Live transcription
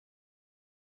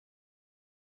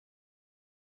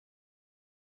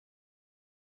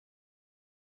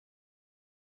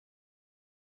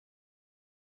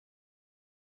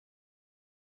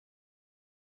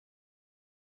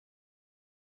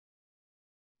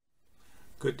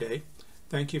Good day.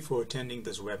 Thank you for attending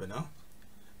this webinar.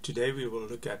 Today we will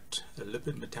look at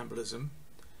lipid metabolism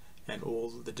and all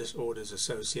the disorders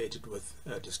associated with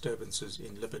disturbances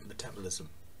in lipid metabolism.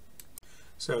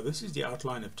 So this is the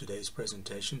outline of today's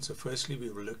presentation. So firstly we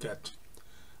will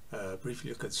briefly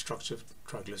look at the structure of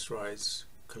triglycerides,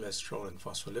 cholesterol and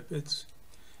phospholipids,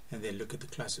 and then look at the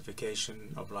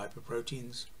classification of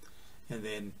lipoproteins, and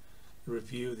then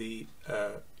review the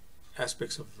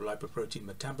aspects of lipoprotein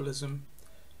metabolism,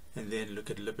 and then look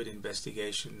at lipid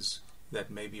investigations that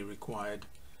may be required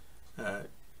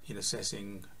in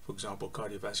assessing, for example,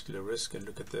 cardiovascular risk, and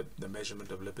look at the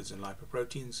measurement of lipids and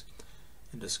lipoproteins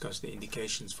and discuss the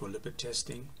indications for lipid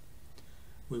testing.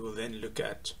 We will then look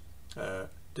at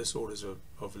disorders of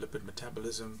lipid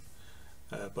metabolism,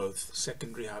 both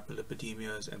secondary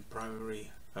hyperlipidemias and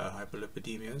primary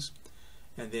hyperlipidemias,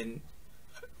 and then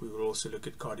we will also look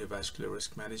at cardiovascular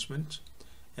risk management,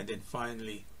 and then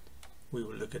finally we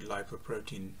will look at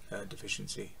lipoprotein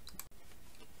deficiency.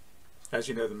 As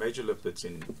you know, the major lipids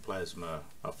in plasma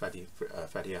are fatty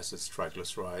acids,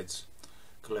 triglycerides,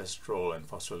 cholesterol and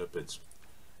phospholipids,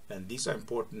 and these are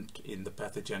important in the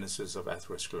pathogenesis of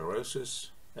atherosclerosis,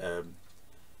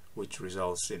 which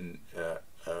results in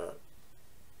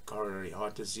coronary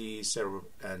heart disease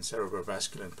and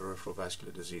cerebrovascular and peripheral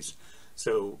vascular disease.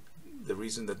 So the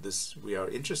reason that we are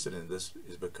interested in this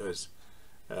is because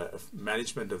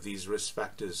management of these risk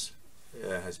factors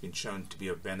has been shown to be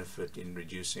of benefit in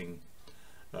reducing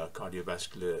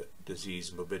cardiovascular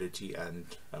disease, morbidity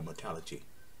and mortality.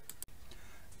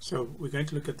 So we're going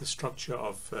to look at the structure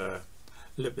of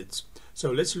lipids.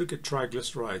 So let's look at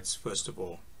triglycerides first of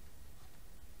all.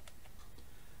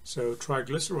 So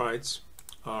triglycerides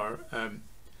are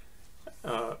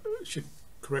should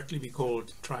correctly be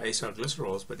called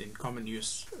triacylglycerols, but in common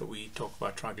use we talk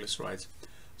about triglycerides.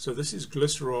 So this is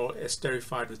glycerol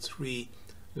esterified with three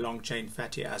long-chain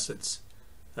fatty acids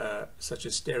such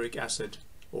as stearic acid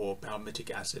or palmitic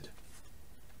acid,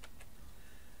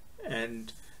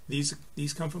 and these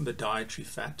come from the dietary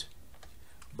fat,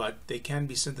 but they can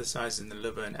be synthesized in the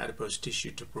liver and adipose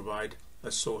tissue to provide a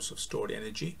source of stored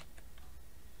energy,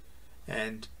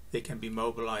 and they can be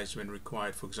mobilized when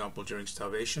required, for example during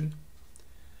starvation.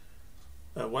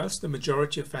 Whilst the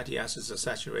majority of fatty acids are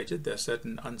saturated, there are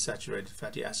certain unsaturated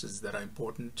fatty acids that are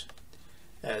important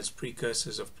as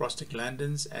precursors of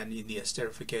prostaglandins and in the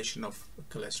esterification of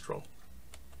cholesterol.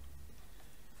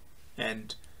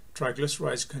 And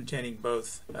triglycerides containing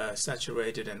both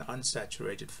saturated and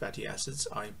unsaturated fatty acids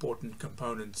are important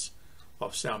components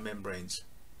of cell membranes.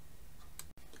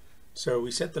 So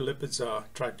we said the lipids are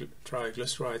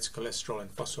triglycerides, cholesterol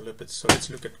and phospholipids. So let's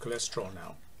look at cholesterol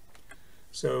now.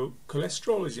 So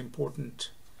cholesterol is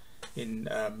important in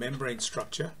membrane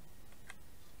structure,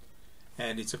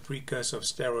 and it's a precursor of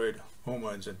steroid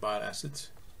hormones and bile acids,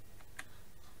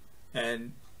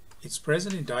 and it's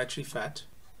present in dietary fat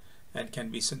and can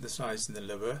be synthesized in the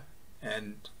liver,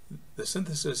 and the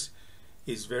synthesis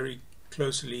is very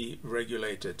closely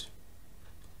regulated,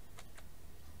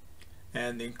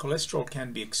 and then cholesterol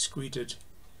can be excreted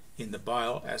in the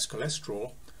bile as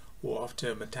cholesterol or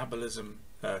after metabolism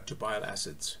to bile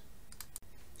acids.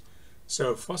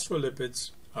 So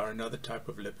phospholipids are another type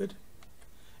of lipid,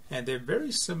 and they're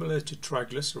very similar to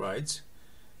triglycerides.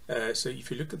 So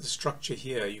if you look at the structure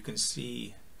here, you can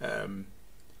see the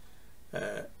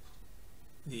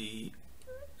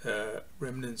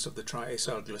remnants of the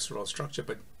triacylglycerol structure,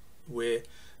 but where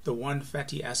the one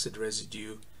fatty acid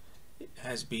residue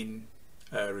has been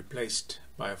replaced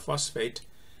by a phosphate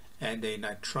and a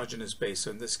nitrogenous base,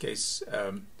 so in this case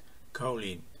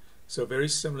choline. So very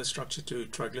similar structure to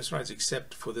triglycerides,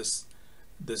 except for this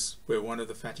where one of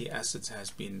the fatty acids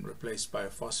has been replaced by a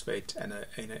phosphate and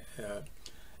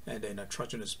a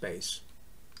nitrogenous base.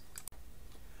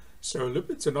 So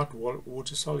lipids are not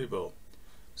water soluble,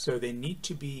 so they need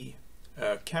to be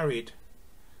carried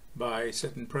by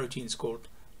certain proteins called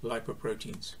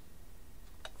lipoproteins.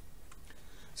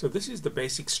 So this is the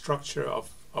basic structure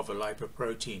of a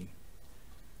lipoprotein.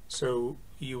 So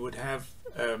you would have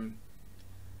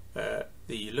the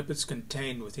lipids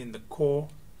contained within the core,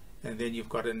 and then you've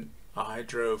got a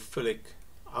hydrophilic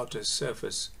outer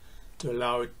surface to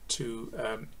allow it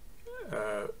to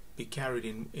be carried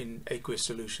in aqueous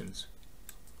solutions.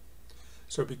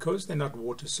 So because they're not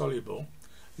water soluble,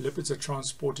 lipids are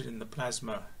transported in the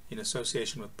plasma in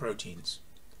association with proteins.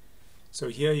 So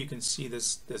here you can see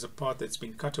there's a part that's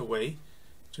been cut away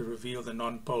to reveal the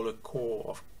nonpolar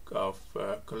core of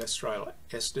cholesterol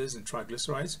esters and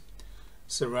triglycerides,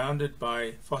 surrounded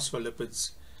by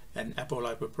phospholipids and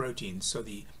apolipoproteins. So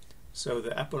the So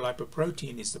the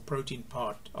apolipoprotein is the protein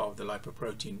part of the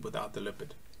lipoprotein without the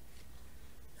lipid.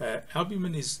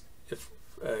 Albumin is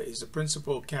a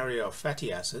principal carrier of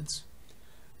fatty acids,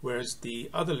 whereas the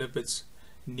other lipids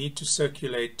need to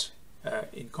circulate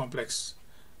in complex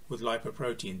with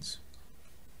lipoproteins.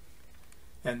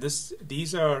 And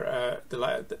these are the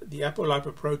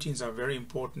apolipoproteins are a very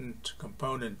important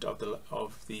component of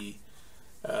the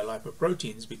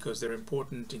lipoproteins, because they're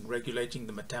important in regulating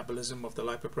the metabolism of the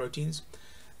lipoproteins.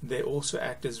 They also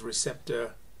act as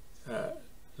receptor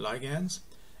ligands,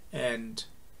 and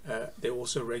they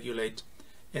also regulate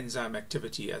enzyme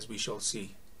activity, as we shall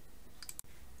see.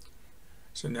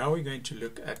 So now we're going to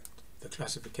look at the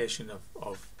classification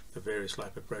of the various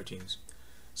lipoproteins.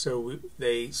 So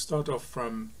they start off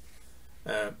from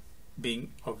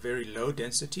being of very low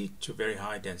density to very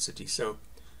high density. So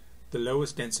the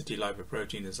lowest density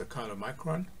lipoprotein is a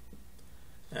chylomicron,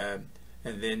 and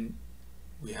then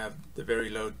we have the very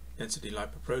low density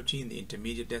lipoprotein, the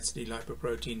intermediate density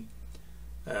lipoprotein,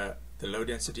 the low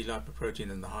density lipoprotein,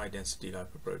 and the high density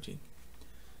lipoprotein.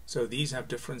 So these have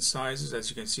different sizes. As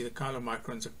you can see, the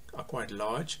chylomicrons are quite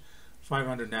large,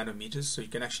 500 nanometers, so you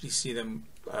can actually see them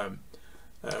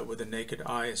with the naked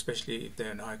eye, especially if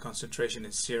they're in high concentration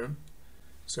in serum.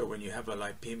 So when you have a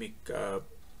lipemic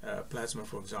plasma,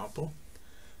 for example.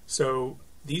 So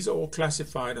these are all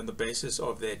classified on the basis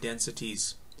of their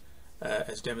densities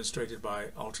as demonstrated by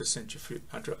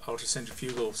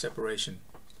ultracentrifugal separation.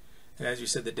 And as you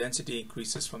said, the density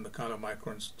increases from the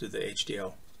chylomicrons to the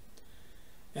HDL.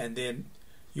 And then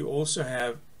you also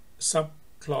have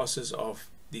subclasses of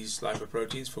these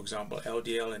lipoproteins, for example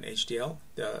LDL and HDL.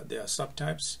 They are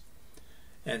subtypes,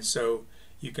 and so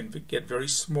you can get very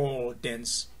small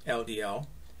dense LDL,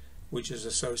 which is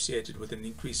associated with an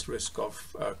increased risk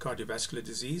of cardiovascular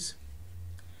disease.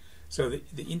 So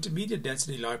the intermediate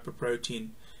density lipoprotein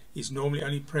is normally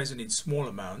only present in small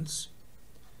amounts,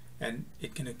 and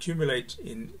it can accumulate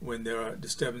when there are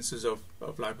disturbances of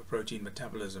lipoprotein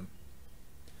metabolism.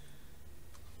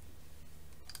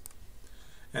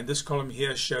 And this column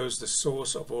here shows the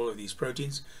source of all of these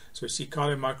proteins. So you see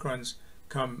chylomicrons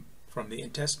come from the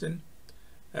intestine.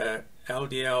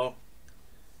 LDL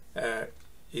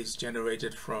is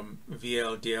generated from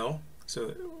VLDL,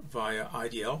 so via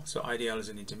IDL. So IDL is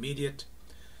an intermediate,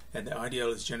 and the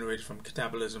IDL is generated from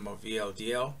catabolism of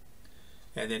VLDL.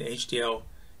 And then HDL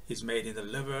is made in the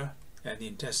liver and the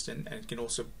intestine, and it can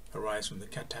also arise from the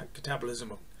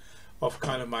catabolism of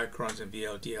chylomicrons and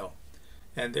VLDL.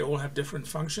 And they all have different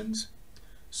functions.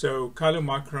 So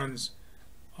chylomicrons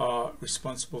are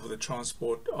responsible for the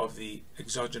transport of the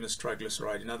exogenous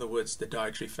triglyceride, in other words, the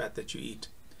dietary fat that you eat.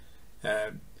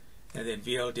 And then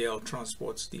VLDL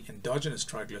transports the endogenous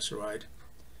triglyceride.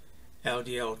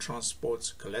 LDL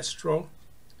transports cholesterol,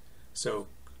 so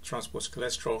transports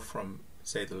cholesterol from,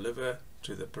 say, the liver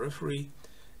to the periphery.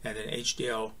 And then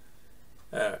HDL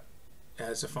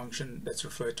has a function that's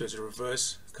referred to as a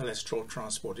reverse cholesterol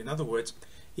transport. In other words,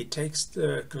 it takes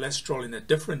the cholesterol in a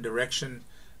different direction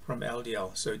from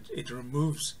LDL, so it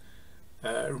removes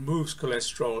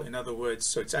cholesterol. In other words,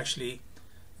 so it's actually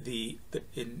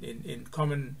in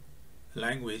common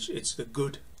language, it's the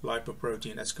good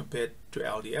lipoprotein as compared to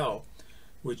LDL,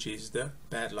 which is the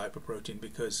bad lipoprotein,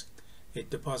 because it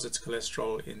deposits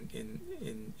cholesterol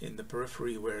in the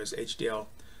periphery, whereas HDL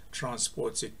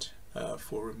transports it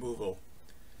for removal.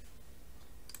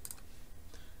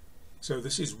 So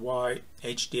this is why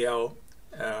HDL,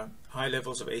 high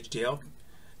levels of HDL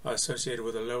are associated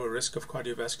with a lower risk of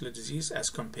cardiovascular disease as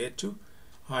compared to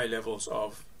high levels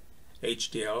of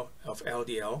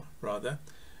LDL rather.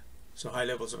 So high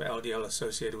levels of LDL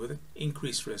associated with an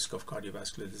increased risk of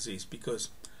cardiovascular disease because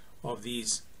of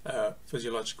these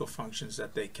physiological functions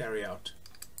that they carry out.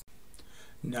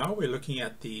 Now we're looking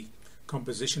at the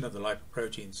composition of the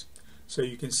lipoproteins. So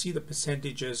you can see the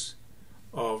percentages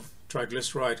of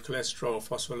triglyceride, cholesterol,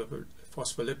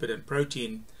 phospholipid, and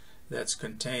protein that's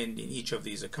contained in each of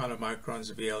these: the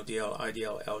chylomicrons, VLDL,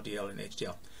 IDL, LDL, and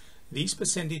HDL. These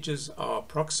percentages are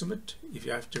approximate. If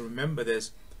you have to remember,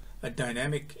 there's a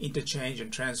dynamic interchange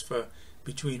and transfer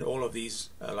between all of these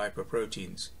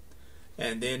lipoproteins.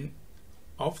 And then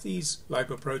of these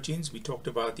lipoproteins, we talked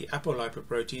about the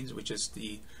apolipoproteins, which is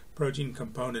the protein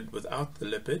component without the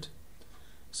lipid.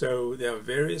 So there are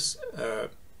various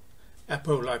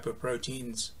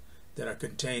apolipoproteins that are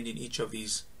contained in each of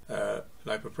these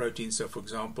lipoproteins. So for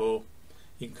example,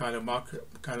 in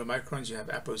chylomicrons you have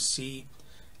ApoC,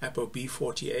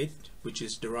 ApoB48, which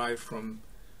is derived from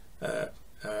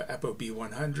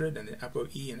ApoB100, and then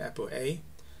ApoE and ApoA.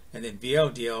 And then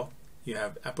VLDL, you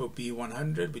have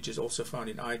ApoB100, which is also found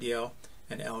in IDL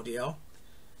and LDL.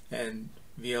 and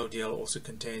VLDL also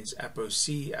contains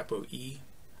ApoC, ApoE,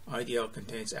 IDL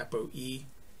contains ApoE,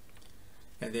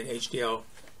 and then HDL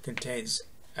contains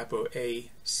ApoA,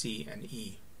 C, and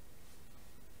E.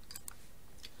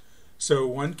 So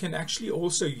one can actually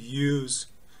also use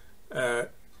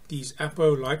these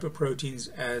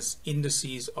apolipoproteins as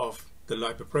indices of the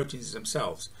lipoproteins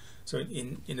themselves. So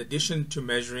in addition to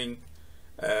measuring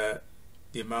the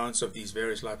amounts of these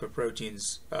various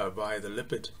lipoproteins via the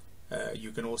lipid,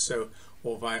 you can also,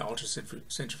 or via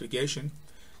ultracentrifugation,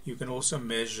 you can also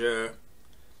measure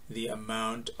the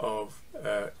amount of,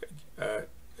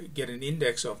 get an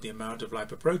index of the amount of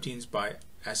lipoproteins by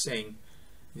assaying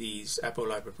these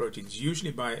apolipoproteins,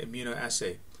 usually by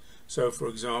immunoassay. So for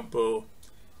example,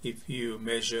 if you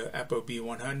measure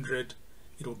ApoB100,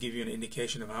 it will give you an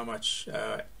indication of how much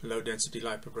low density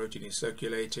lipoprotein is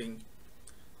circulating.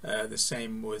 The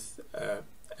same with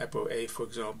ApoA, for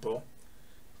example,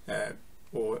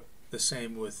 or the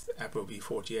same with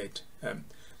ApoB48.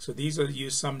 So these are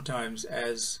used sometimes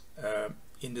as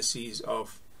indices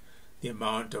of the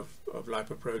amount of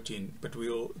lipoprotein, but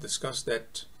we'll discuss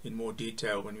that in more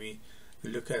detail when we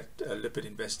look at lipid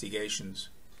investigations.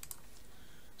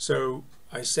 So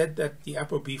I said that the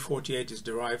ApoB48 is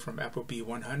derived from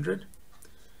ApoB100.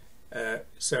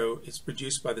 So it's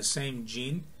produced by the same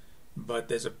gene, but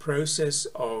there's a process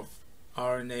of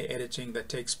RNA editing that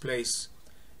takes place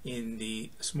in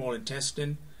the small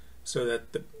intestine, so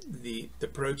that the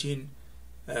protein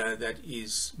that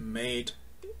is made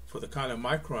for the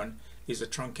chylomicron is a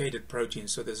truncated protein.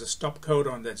 So there's a stop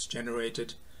codon that's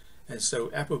generated, and so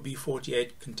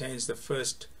ApoB48 contains the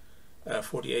first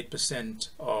 48%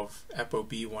 of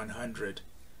ApoB100,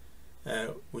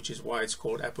 which is why it's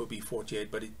called ApoB48,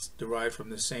 but it's derived from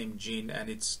the same gene, and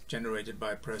it's generated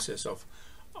by a process of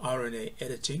RNA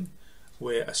editing,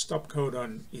 where a stop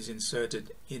codon is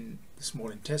inserted in the small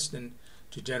intestine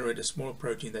to generate a small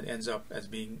protein that ends up as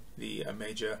being the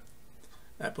major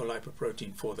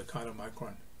apolipoprotein for the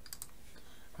chylomicron.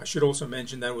 I should also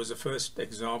mention that was the first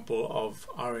example of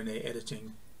RNA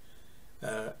editing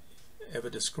ever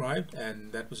described,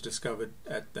 and that was discovered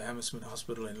at the Hammersmith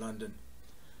Hospital in London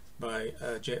by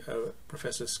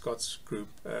Professor Scott's group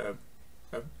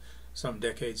some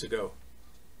decades ago.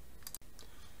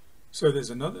 So there's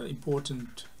another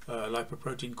important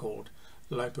lipoprotein called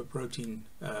lipoprotein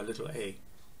little a.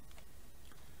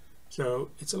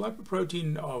 So it's a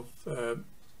lipoprotein of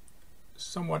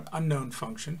somewhat unknown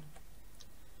function.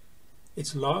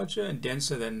 It's larger and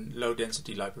denser than low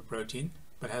density lipoprotein,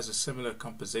 but has a similar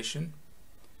composition,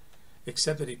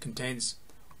 except that it contains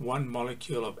one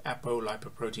molecule of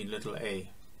apolipoprotein little a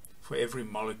for every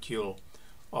molecule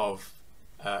of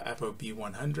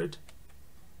ApoB100.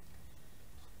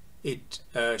 It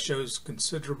shows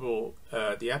considerable,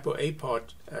 the ApoA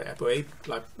part,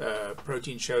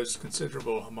 protein shows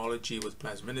considerable homology with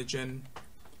plasminogen,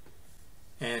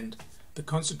 and the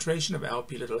concentration of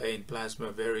Lp little a in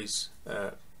plasma varies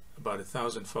about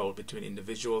 1,000-fold between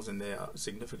individuals, and there are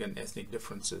significant ethnic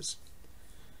differences.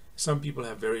 Some people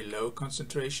have very low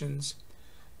concentrations.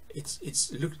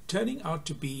 It's turning out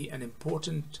to be an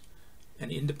important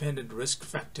and independent risk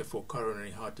factor for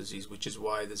coronary heart disease, which is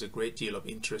why there's a great deal of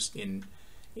interest in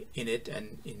it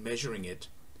and in measuring it.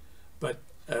 But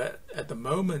at the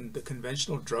moment, the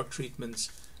conventional drug treatments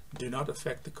do not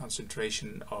affect the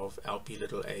concentration of Lp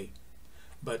little a.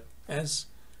 But as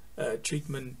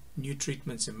new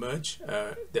treatments emerge,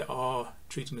 there are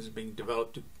treatments being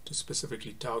developed to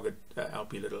specifically target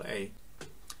Lp little a.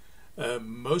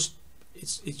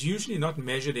 It's usually not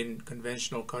measured in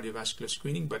conventional cardiovascular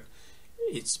screening, but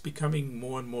it's becoming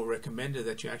more and more recommended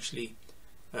that you actually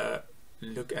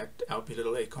look at Lp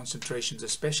little a concentrations,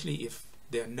 especially if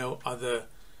there are no other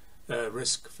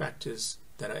risk factors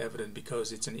that are evident,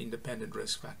 because it's an independent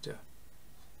risk factor.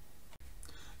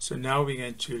 So now we're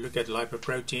going to look at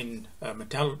lipoprotein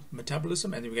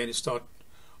metabolism, and we're going to start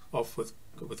off with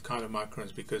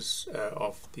chylomicrons because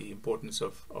of the importance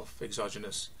of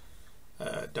exogenous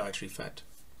dietary fat.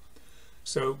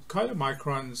 So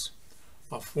chylomicrons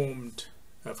are formed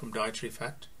from dietary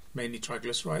fat, mainly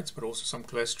triglycerides, but also some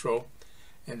cholesterol,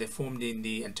 and they're formed in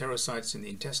the enterocytes in the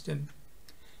intestine,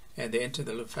 and they enter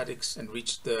the lymphatics and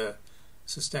reach the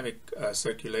systemic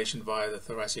circulation via the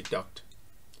thoracic duct.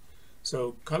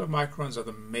 So chylomicrons are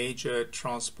the major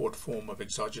transport form of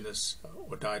exogenous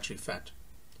or dietary fat,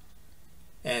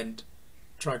 and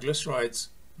triglycerides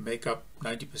make up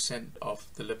 90% of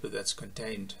the lipid that's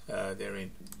contained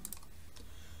therein.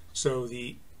 So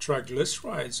the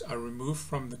triglycerides are removed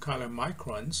from the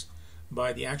chylomicrons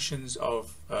by the actions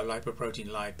of lipoprotein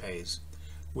lipase,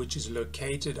 which is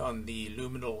located on the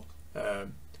luminal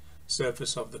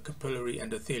surface of the capillary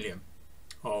endothelium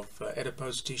of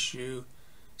adipose tissue,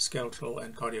 skeletal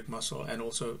and cardiac muscle, and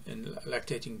also in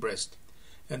lactating breast.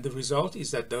 And the result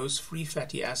is that those free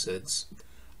fatty acids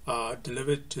are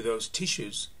delivered to those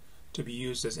tissues to be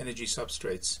used as energy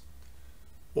substrates,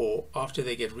 or after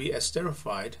they get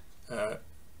re-esterified,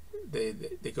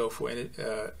 they go for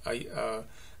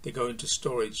they go into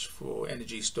storage for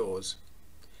energy stores.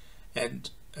 And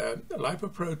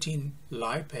lipoprotein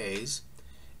lipase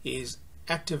is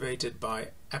activated by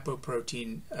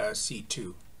apoprotein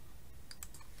C2.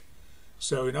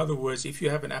 So in other words, if you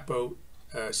have an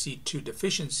ApoC2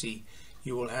 deficiency,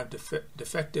 you will have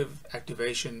defective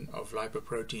activation of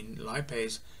lipoprotein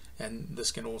lipase, and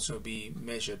this can also be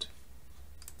measured.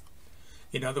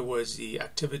 In other words, the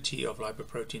activity of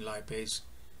lipoprotein lipase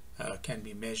can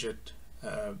be measured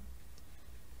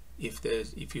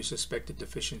if you suspect a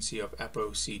deficiency of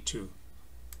ApoC2.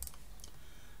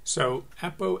 So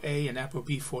ApoA and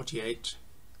ApoB48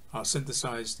 are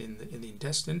synthesized in the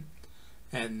intestine,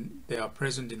 and they are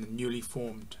present in the newly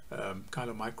formed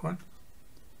chylomicron.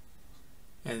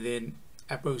 And then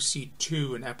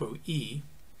ApoC2 and ApoE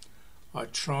are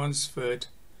transferred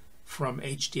from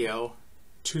HDL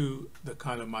to the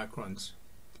chylomicrons.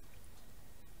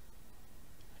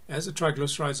 As the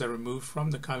triglycerides are removed from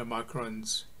the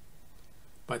chylomicrons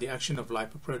by the action of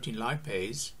lipoprotein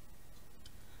lipase,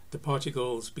 the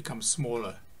particles become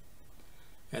smaller,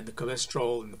 and the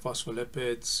cholesterol and the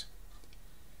phospholipids,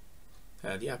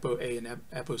 the ApoA and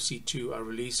ApoC2 are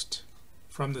released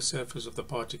from the surface of the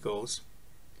particles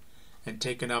and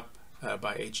taken up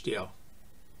by HDL.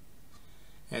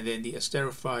 And then the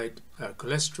esterified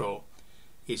cholesterol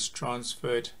is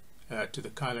transferred to the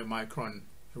chylomicron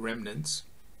remnants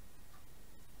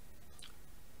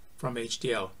from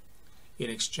HDL in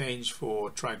exchange for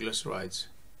triglycerides.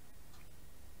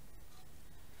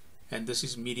 And this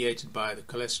is mediated by the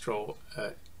cholesterol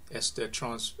ester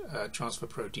transfer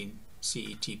protein,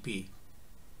 CETP.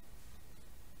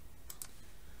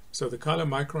 So the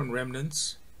chylomicron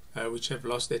remnants, which have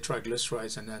lost their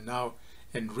triglycerides and are now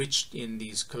enriched in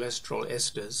these cholesterol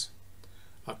esters,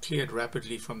 are cleared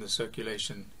rapidly from the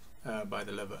circulation by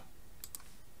the liver.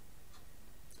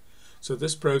 So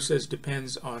this process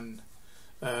depends on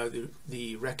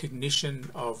the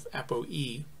recognition of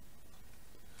ApoE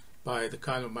by the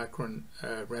chylomicron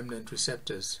remnant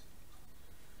receptors.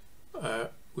 The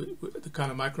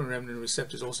chylomicron remnant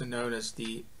receptor is also known as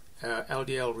the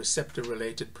LDL receptor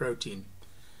related protein,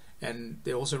 and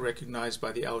they're also recognized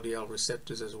by the LDL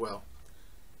receptors as well.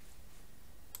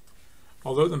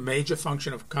 Although the major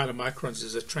function of chylomicrons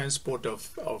is the transport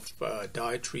of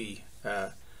dietary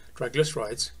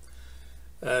triglycerides,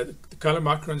 the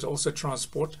chylomicrons also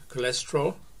transport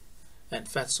cholesterol and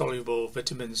fat-soluble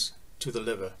vitamins to the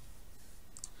liver.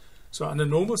 So under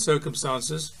normal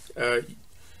circumstances,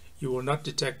 you will not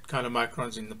detect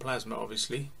chylomicrons in the plasma,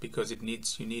 obviously, because you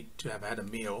need to have had a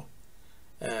meal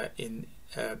in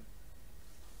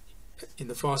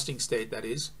the fasting state, that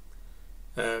is,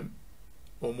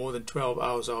 or more than 12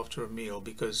 hours after a meal,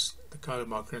 because the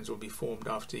chylomicrons will be formed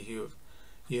after you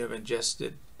have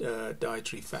ingested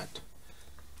dietary fat.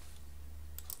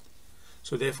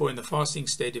 So therefore, in the fasting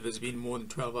state, if it's been more than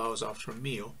 12 hours after a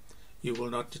meal, you will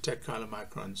not detect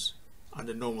chylomicrons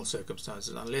under normal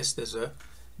circumstances, unless there's a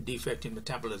defect in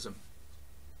metabolism.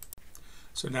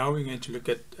 So now we're going to look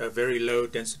at very low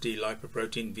density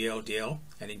lipoprotein VLDL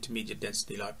and intermediate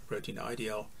density lipoprotein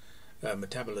IDL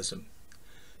metabolism.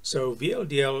 So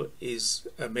VLDL is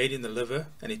made in the liver,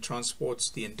 and it transports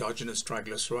the endogenous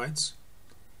triglycerides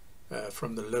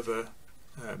from the liver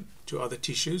to other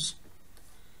tissues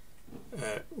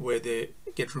where they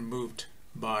get removed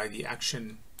by the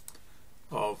action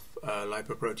of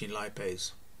lipoprotein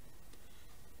lipase.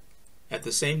 At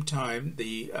the same time,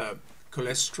 the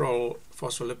cholesterol,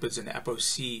 phospholipids, and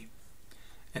ApoC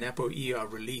and ApoE are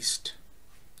released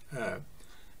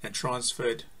and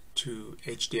transferred to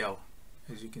HDL,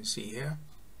 as you can see here.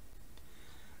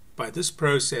 By this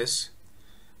process,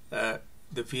 the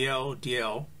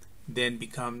VLDL then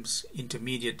becomes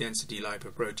intermediate density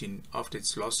lipoprotein after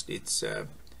it's lost its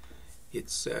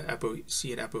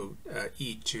ApoC and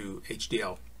ApoE to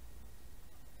HDL.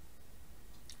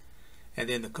 And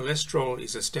then the cholesterol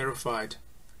is esterified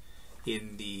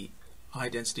in the high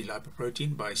density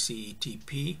lipoprotein by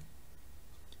CETP,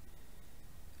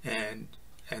 and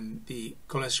the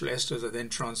cholesterol esters are then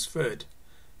transferred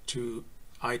to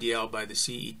IDL by the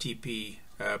CETP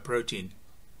protein.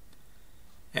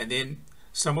 And then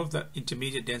some of the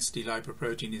intermediate density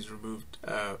lipoprotein is removed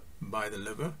by the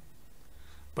liver,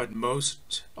 but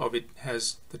most of it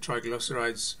has the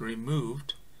triglycerides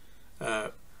removed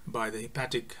by the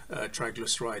hepatic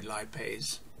triglyceride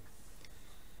lipase,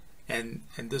 and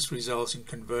this results in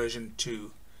conversion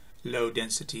to low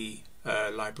density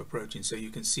lipoprotein. So you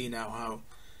can see now how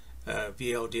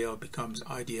VLDL becomes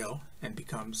IDL and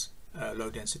becomes low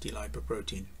density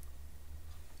lipoprotein.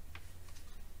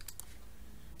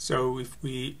 So if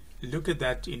we look at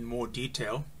that in more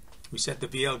detail, we said the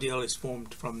VLDL is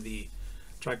formed from the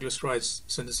triglycerides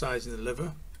synthesized in the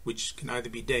liver, which can either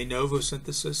be de novo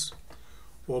synthesis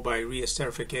or by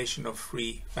reesterification of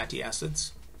free fatty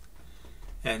acids.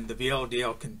 And the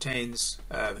VLDL contains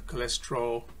the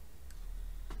cholesterol,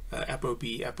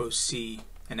 ApoB, ApoC,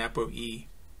 and ApoE.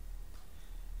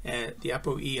 And the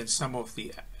ApoE and some of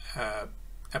the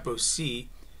ApoC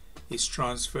is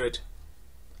transferred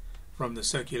from the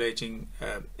circulating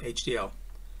HDL.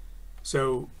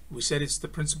 So we said it's the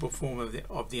principal form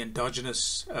of the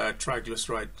endogenous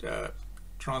triglyceride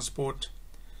transport,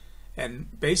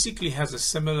 and basically has a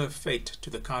similar fate to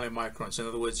the chylomicrons. In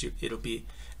other words, it'll be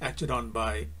acted on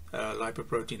by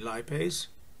lipoprotein lipase,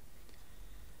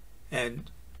 and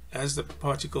as the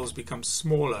particles become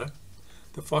smaller,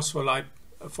 the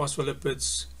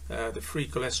phospholipids, the free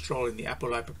cholesterol in the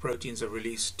apolipoproteins are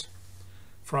released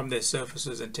from their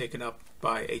surfaces and taken up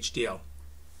by HDL,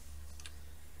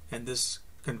 and this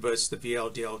converts the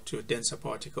VLDL to a denser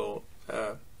particle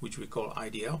which we call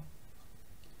IDL.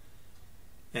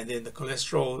 And then the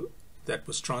cholesterol that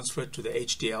was transferred to the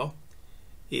HDL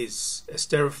is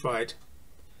esterified,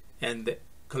 and the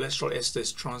cholesterol ester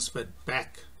is transferred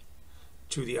back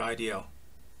to the IDL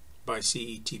by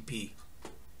CETP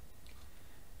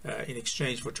in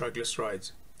exchange for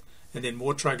triglycerides. And then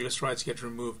more triglycerides get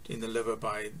removed in the liver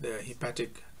by the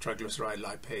hepatic triglyceride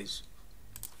lipase.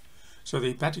 So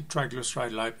the hepatic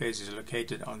triglyceride lipase is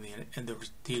located on the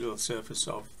endothelial surface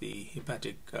of the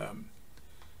hepatic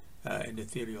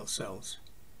endothelial cells.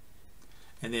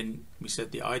 And then we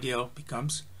said the IDL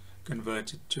becomes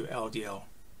converted to LDL,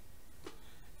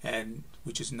 and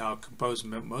which is now composed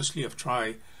mostly of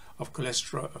cholesterol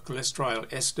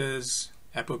esters,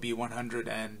 ApoB100,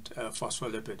 and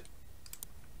phospholipid.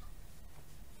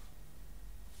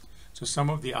 So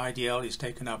some of the IDL is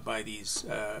taken up by these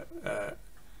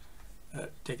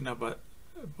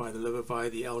by the liver via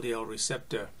the LDL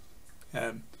receptor,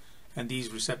 and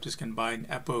these receptors can bind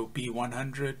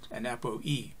ApoB100 and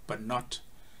ApoE, but not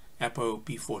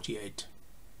ApoB48.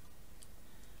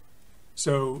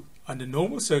 So under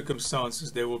normal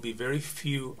circumstances, there will be very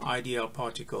few IDL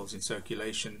particles in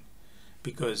circulation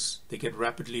because they get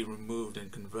rapidly removed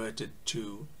and converted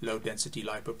to low density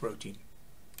lipoprotein.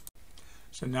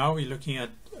 So now we're looking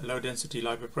at low density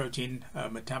lipoprotein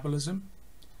metabolism,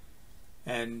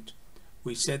 and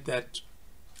we said that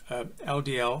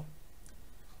LDL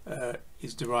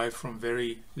is derived from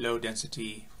very low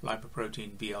density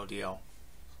lipoprotein VLDL.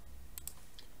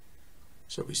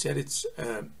 So we said it's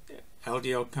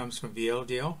LDL comes from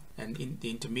VLDL, and the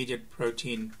intermediate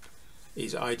protein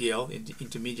is IDL,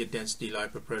 intermediate density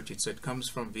lipoprotein. So it comes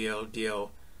from VLDL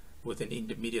with an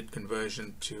intermediate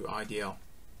conversion to IDL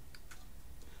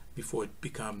before it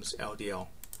becomes LDL.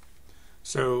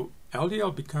 So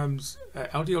LDL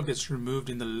gets removed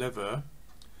in the liver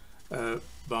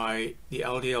by the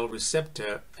LDL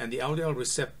receptor, and the LDL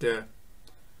receptor,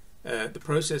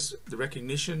 the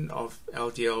recognition of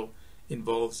LDL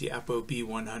involves the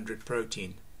ApoB100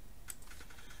 protein.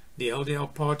 The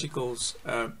LDL particles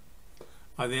are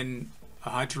then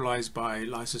hydrolyzed by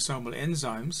lysosomal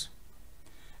enzymes,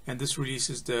 and this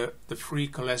releases the free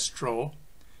cholesterol,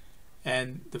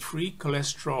 and the free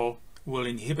cholesterol will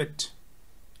inhibit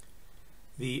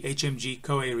the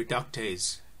HMG-CoA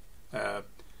reductase,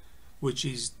 which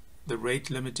is the rate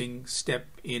limiting step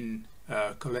in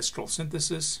cholesterol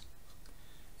synthesis,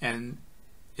 and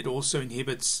it also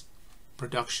inhibits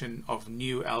production of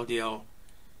new LDL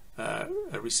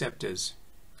receptors,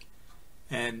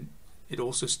 and it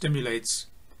also stimulates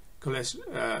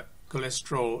cholesterol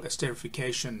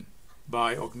esterification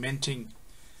by augmenting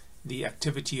the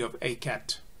activity of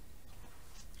ACAT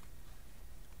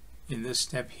in this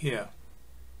step here.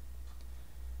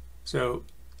 So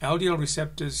LDL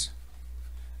receptors,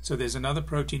 so there's another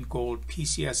protein called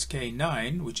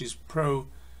PCSK9, which is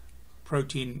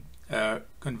protein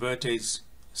convertase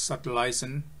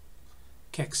subtlysin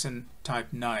kexin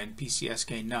type 9,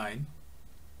 PCSK9.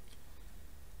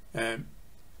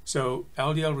 So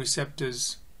LDL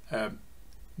receptors,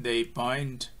 they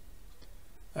can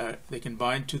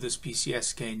bind to this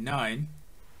PCSK9,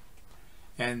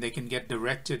 and they can get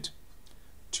directed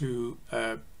to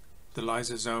the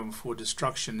lysosome for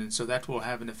destruction, and so that will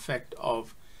have an effect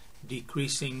of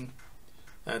decreasing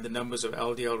the numbers of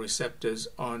LDL receptors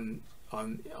on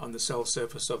on the cell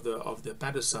surface of the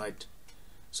hepatocyte.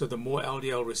 So the more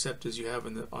LDL receptors you have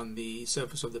on the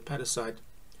surface of the hepatocyte,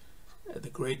 the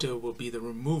greater will be the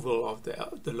removal of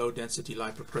the low density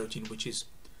lipoprotein, which is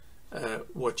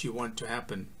what you want to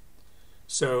happen.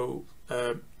 So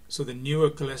the newer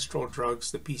cholesterol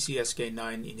drugs, the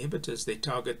PCSK9 inhibitors, they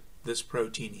target this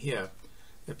protein here,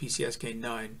 the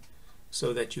PCSK9,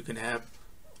 so that you can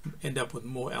end up with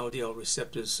more LDL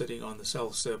receptors sitting on the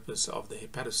cell surface of the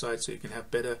hepatocyte, so you can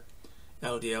have better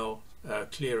LDL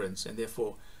clearance, and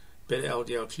therefore better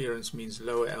LDL clearance means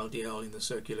lower LDL in the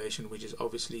circulation, which is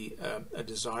obviously a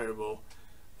desirable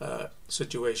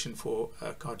situation for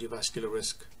cardiovascular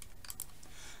risk.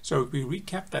 So if we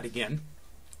recap that again,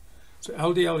 so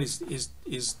LDL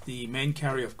is the main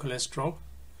carrier of cholesterol,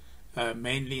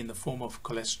 mainly in the form of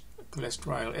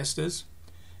cholesterol esters,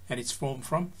 and it's formed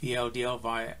from VLDL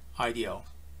via IDL.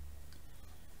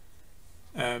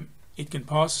 It can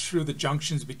pass through the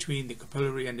junctions between the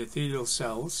capillary and endothelial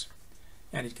cells,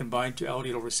 and it can bind to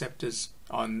LDL receptors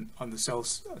on the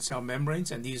cell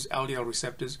membranes, and these LDL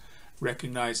receptors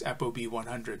recognize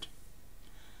ApoB100.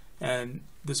 And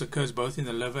this occurs both in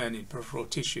the liver and in peripheral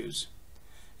tissues.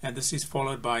 And this is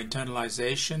followed by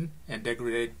internalization and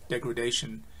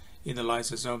degradation in the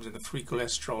lysosomes, and the free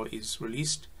cholesterol is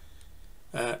released.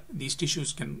 These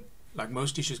tissues can, like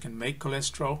most tissues, can make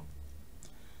cholesterol,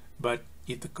 but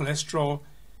if the cholesterol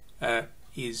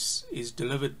is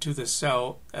delivered to the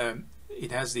cell,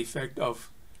 it has the effect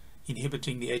of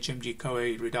inhibiting the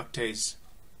HMG-CoA reductase.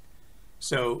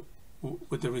 So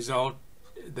with the result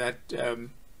that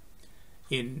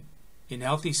in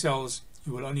healthy cells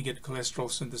you will only get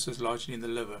cholesterol synthesis largely in the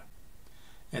liver,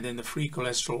 and then the free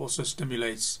cholesterol also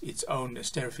stimulates its own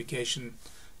esterification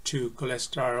to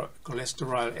cholesterol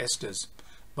esters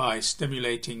by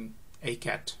stimulating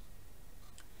ACAT,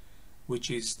 which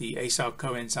is the acyl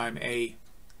coenzyme A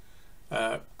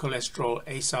cholesterol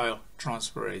acyl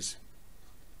transferase.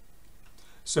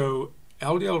 So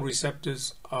LDL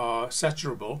receptors are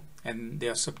saturable, and they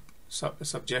are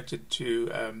subjected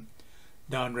to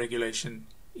downregulation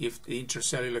if the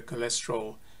intracellular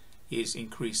cholesterol is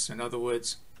increased. In other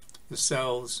words, the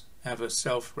cells have a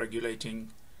self-regulating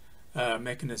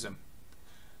mechanism,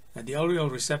 and the LDL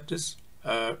receptors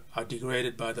are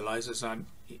degraded by the lysosome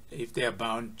if they are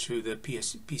bound to the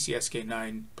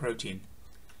PCSK9 protein.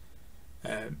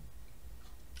 And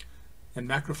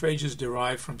macrophages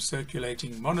derived from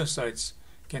circulating monocytes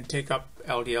can take up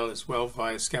LDL as well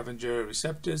via scavenger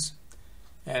receptors,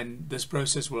 and this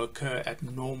process will occur at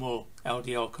normal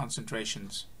LDL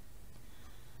concentrations.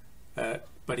 But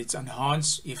it's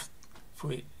enhanced if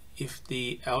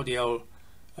the LDL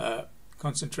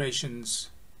concentrations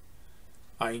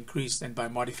are increased, and by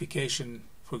modification,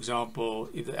 for example,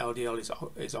 if the LDL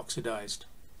is oxidized.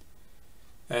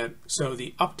 So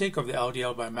the uptake of the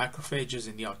LDL by macrophages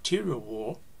in the arterial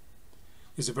wall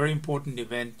is a very important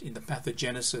event in the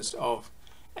pathogenesis of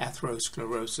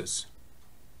atherosclerosis.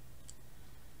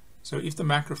 So if the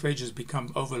macrophages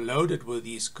become overloaded with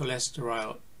these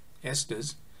cholesterol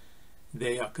esters,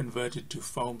 they are converted to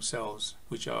foam cells,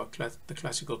 which are the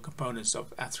classical components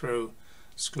of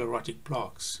atherosclerotic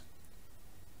plaques.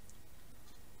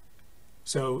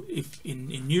 So if in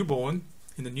the newborn,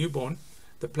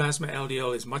 the plasma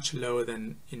LDL is much lower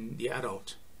than in the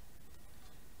adult,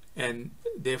 and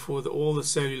therefore all the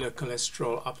cellular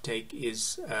cholesterol uptake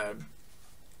is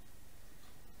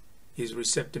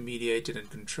receptor mediated and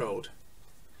controlled.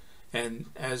 And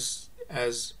as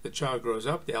the child grows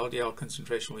up, the LDL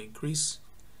concentration will increase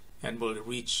and will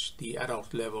reach the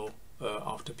adult level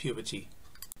after puberty.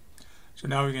 So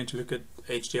now we're going to look at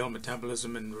HDL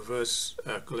metabolism and reverse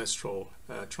cholesterol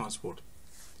transport.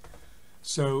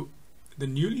 So the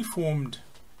newly formed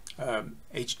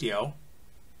HDL,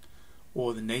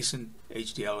 or the nascent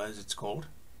HDL as it's called,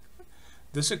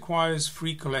 this acquires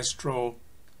free cholesterol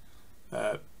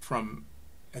from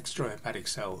extrahepatic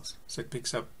cells. So it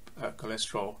picks up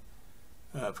cholesterol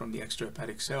from the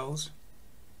extrahepatic cells,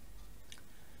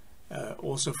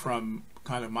 also from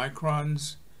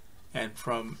chylomicrons and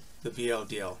from the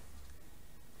VLDL.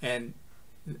 And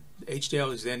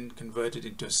HDL is then converted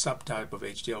into a subtype of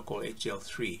HDL called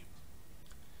HDL3.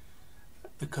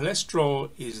 The cholesterol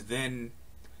is then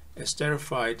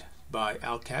esterified by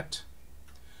ALCAT,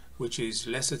 which is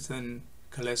lecithin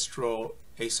cholesterol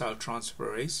acyl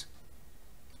transferase,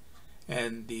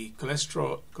 and the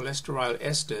cholesterol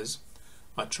esters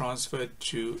are transferred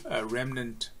to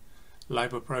remnant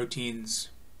lipoproteins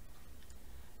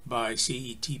by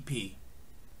CETP.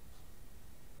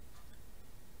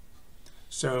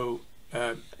 So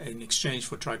in exchange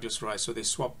for triglycerides, so they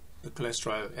swap the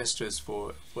cholesterol esters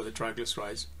for the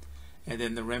triglycerides, and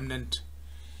then the remnant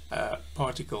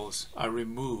particles are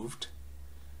removed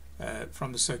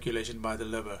from the circulation by the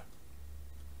liver,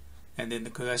 and then the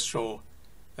cholesterol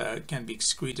can be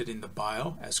excreted in the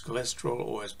bile as cholesterol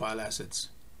or as bile acids.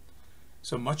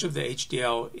 So much of the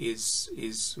HDL is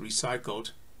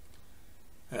recycled,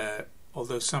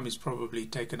 although some is probably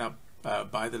taken up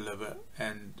by the liver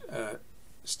and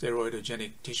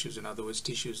steroidogenic tissues, in other words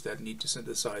tissues that need to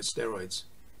synthesize steroids.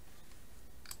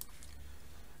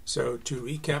 So to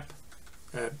recap,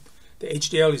 the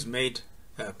HDL is made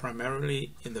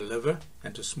primarily in the liver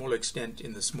and to a small extent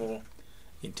in the small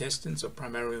intestine, so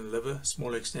primarily in the liver,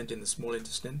 smaller extent in the small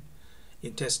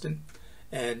intestine,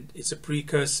 and it's a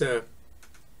precursor,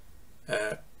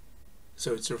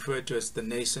 so it's referred to as the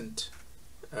nascent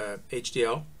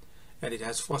HDL, and it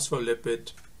has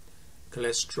phospholipid,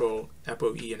 cholesterol,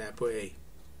 ApoE and ApoA.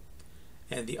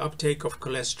 And the uptake of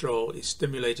cholesterol is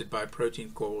stimulated by a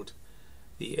protein called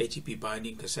the ATP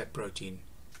binding cassette protein,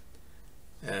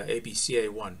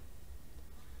 ABCA1.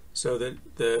 So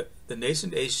the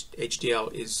nascent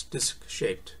HDL is disc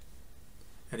shaped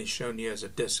and is shown here as a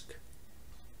disc.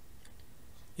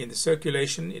 In the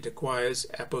circulation, it acquires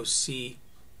ApoC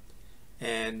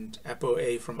and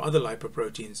ApoA from other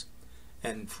lipoproteins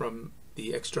and from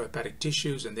the extrahepatic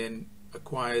tissues, and then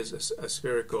acquires a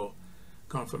spherical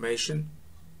conformation.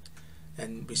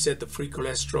 And we said the free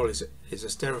cholesterol is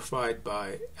esterified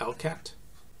by ALCAT,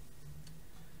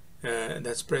 and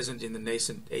that's present in the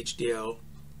nascent HDL,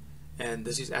 and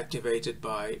this is activated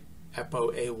by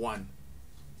ApoA1,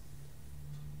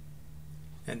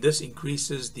 and this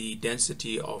increases the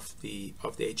density of the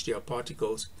HDL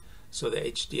particles, so the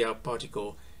HDL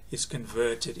particle is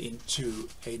converted into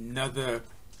another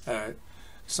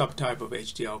subtype of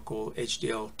HDL called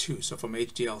HDL2, so from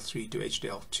HDL3 to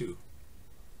HDL2.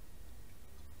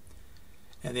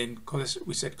 And then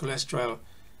we said cholesterol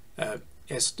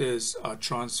esters are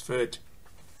transferred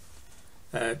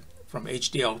from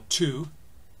HDL2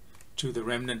 to the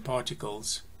remnant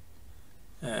particles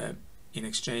in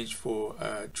exchange for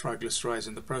triglycerides,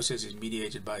 and the process is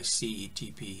mediated by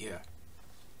CETP here.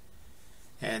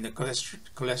 And the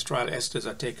cholesterol esters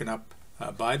are taken up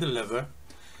by the liver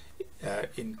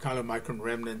in chylomicron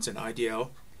remnants and IDL,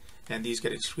 and these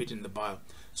get excreted in the bile.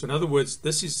 So in other words,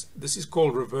 this is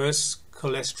called reverse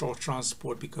cholesterol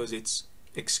transport because it's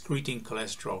excreting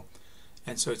cholesterol,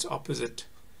 and so it's opposite.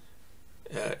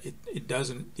 It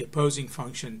does the opposing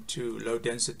function to low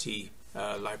density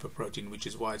lipoprotein, which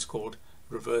is why it's called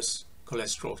reverse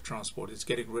cholesterol transport. It's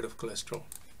getting rid of cholesterol.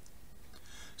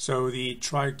 So the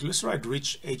triglyceride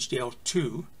rich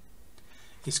HDL2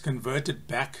 is converted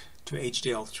back to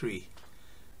HDL3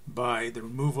 by the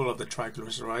removal of the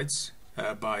triglycerides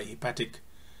by hepatic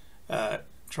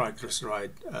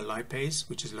triglyceride lipase,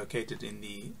 which is located in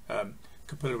the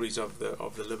capillaries of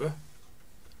the liver,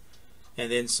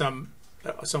 and then some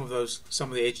of the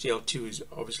HDL2 is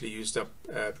obviously used up,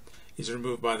 is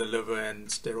removed by the liver and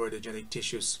steroidogenic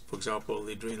tissues, for example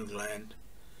the adrenal gland,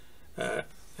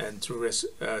 and through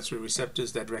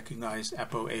receptors that recognize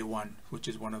ApoA1, which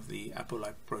is one of the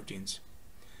apolipoproteins.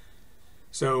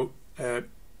 So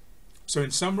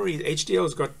in summary, HDL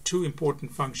has got two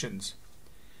important functions.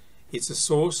 It's a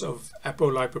source of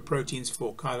apolipoproteins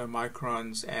for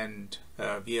chylomicrons and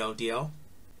VLDL,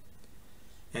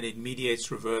 and it mediates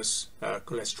reverse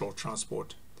cholesterol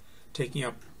transport, taking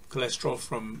up cholesterol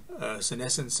from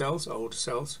senescent cells, old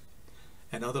cells,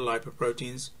 and other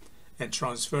lipoproteins, and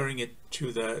transferring it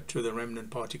to the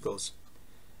remnant particles,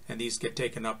 and these get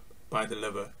taken up by the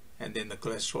liver, and then the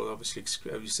cholesterol obviously,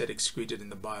 as we said, excreted in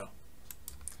the bile.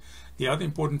 The other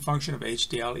important function of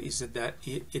HDL is that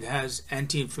it has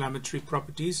anti-inflammatory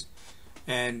properties,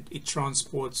 and it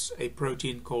transports a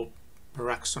protein called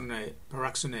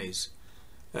peroxidase,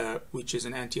 which is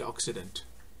an antioxidant.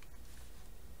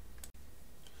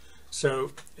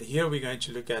 So here we're going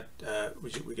to look at,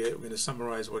 we're going to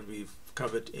summarize what we've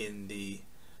covered in the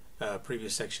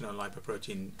previous section on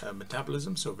lipoprotein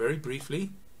metabolism. So very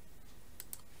briefly,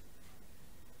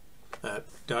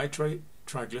 dietary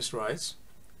triglycerides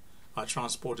are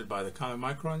transported by the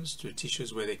chylomicrons to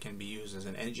tissues where they can be used as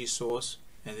an energy source,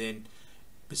 and then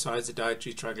besides the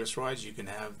dietary triglycerides you can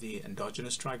have the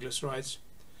endogenous triglycerides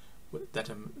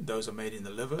those are made in the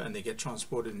liver, and they get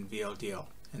transported in VLDL,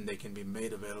 and they can be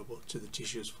made available to the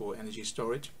tissues for energy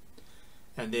storage.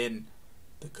 And then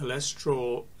the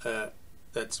cholesterol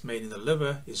that's made in the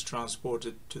liver is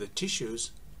transported to the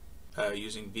tissues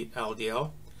using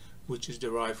LDL, which is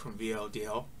derived from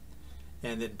VLDL,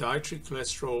 and then dietary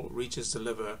cholesterol reaches the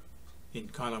liver in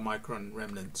chylomicron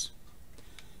remnants.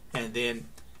 And then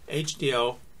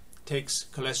HDL takes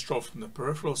cholesterol from the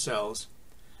peripheral cells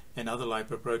and other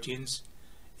lipoproteins.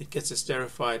 It gets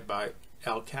esterified by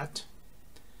ALCAT,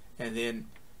 and then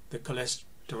the cholesterol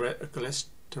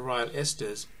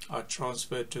esters are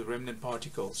transferred to remnant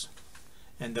particles,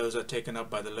 and those are taken up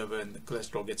by the liver and the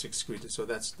cholesterol gets excreted. So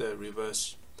that's the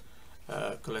reverse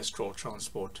cholesterol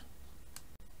transport.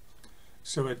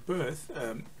 So at birth,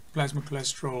 plasma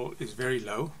cholesterol is very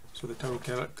low, so the total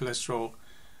cholesterol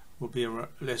will be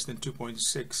less than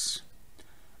 2.6,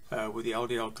 with the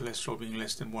LDL cholesterol being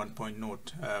less than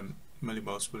 1.0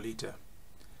 millimoles per liter.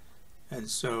 And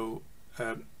so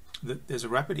there's a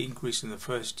rapid increase in the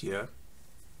first year,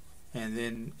 and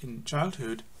then in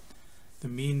childhood the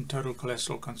mean total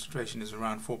cholesterol concentration is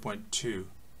around 4.2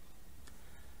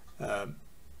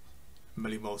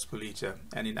 millimoles per liter,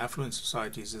 and in affluent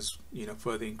societies, as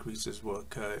further increases will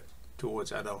occur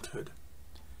towards adulthood.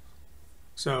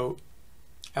 So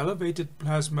elevated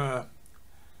plasma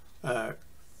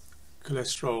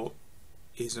cholesterol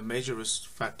is a major risk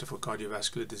factor for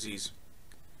cardiovascular disease,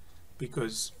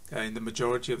 because in the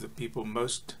majority of the people,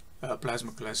 most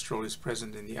plasma cholesterol is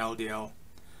present in the LDL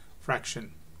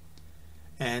fraction,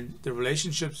 and the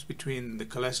relationships between the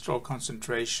cholesterol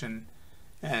concentration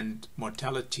and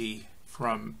mortality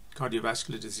from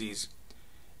cardiovascular disease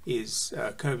is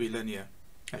curvilinear,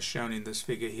 as shown in this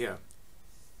figure here.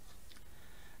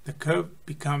 The curve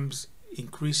becomes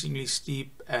increasingly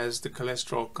steep as the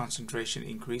cholesterol concentration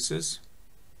increases.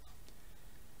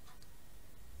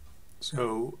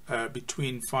 So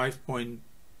between 5.2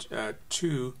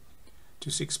 to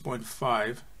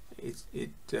 6.5,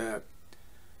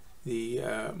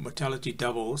 the mortality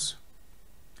doubles,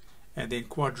 and then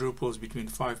quadruples between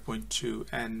 5.2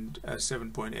 and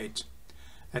 7.8.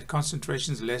 At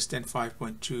concentrations less than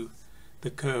 5.2, the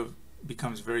curve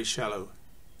becomes very shallow,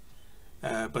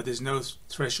 but there's no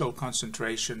threshold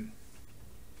concentration,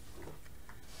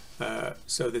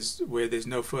 so where there's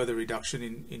no further reduction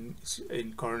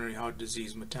in coronary heart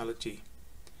disease mortality.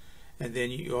 And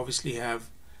then you obviously have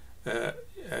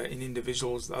in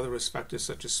individuals other risk factors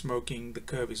such as smoking. The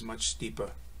curve is much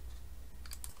steeper.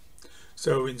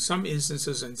 So in some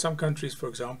instances, in some countries, for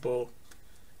example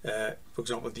the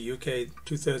UK,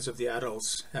 2/3 of the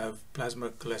adults have plasma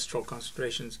cholesterol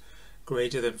concentrations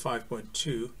greater than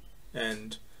 5.2,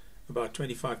 and about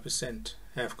 25%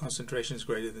 have concentrations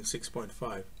greater than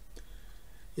 6.5.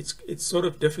 It's sort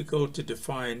of difficult to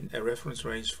define a reference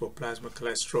range for plasma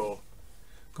cholesterol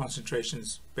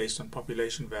concentrations based on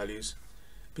population values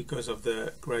because of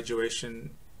the gradual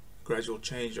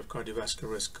change of cardiovascular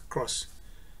risk across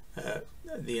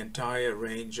the entire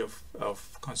range of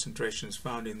concentrations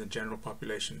found in the general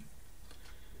population.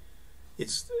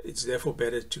 It's therefore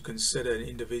better to consider an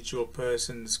individual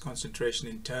person's concentration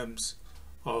in terms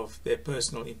of their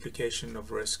personal implication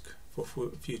of risk for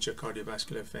future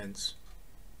cardiovascular events.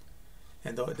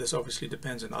 And this obviously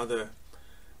depends on other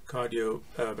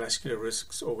cardiovascular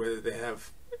risks, or whether they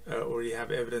have already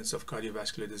have evidence of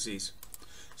cardiovascular disease.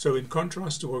 So in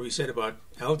contrast to what we said about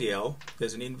LDL,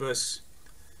 there's an inverse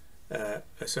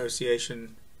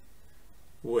association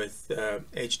with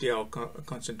HDL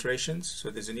concentrations. So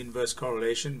there's an inverse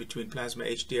correlation between plasma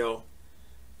HDL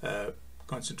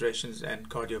concentrations and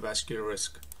cardiovascular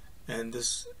risk, and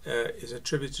this is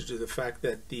attributed to the fact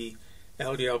that the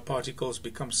LDL particles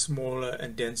become smaller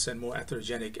and denser and more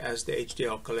atherogenic as the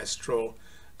HDL cholesterol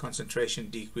concentration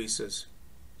decreases.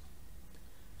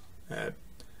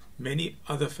 Many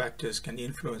other factors can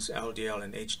influence LDL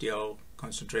and HDL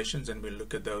concentrations, and we'll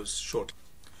look at those shortly.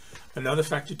 Another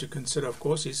factor to consider, of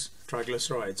course, is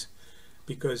triglycerides,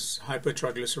 because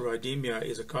hypertriglyceridemia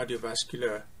is a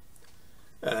cardiovascular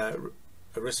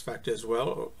risk factor as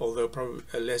well, although probably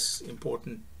less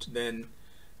important than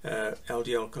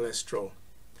LDL cholesterol.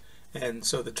 And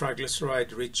so the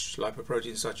triglyceride-rich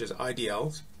lipoproteins such as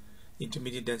IDLs,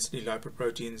 intermediate density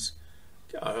lipoproteins,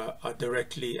 are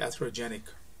directly atherogenic,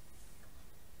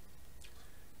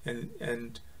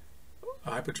 and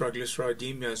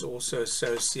hypertriglyceridemia is also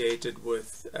associated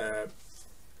with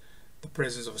the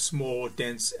presence of small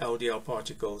dense LDL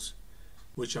particles,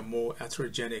 which are more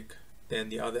atherogenic than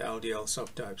the other LDL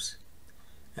subtypes,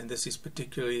 and this is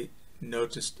particularly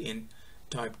noticed in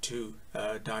type 2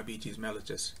 diabetes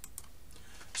mellitus.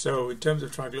 So in terms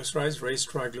of triglycerides, raised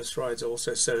triglycerides are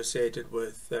also associated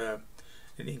with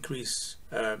an increased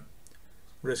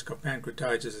risk of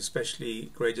pancreatitis,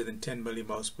 especially greater than 10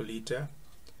 millimoles per liter,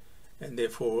 and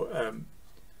therefore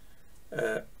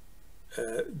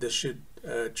this should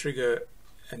trigger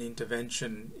an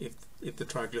intervention if the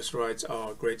triglycerides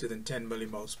are greater than 10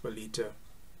 millimoles per liter,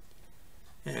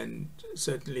 and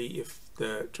certainly if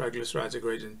the triglycerides are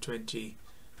greater than 20,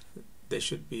 there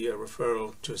should be a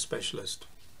referral to a specialist.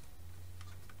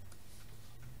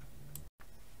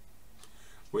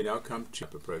 We now come to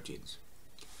lipoproteins.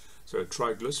 So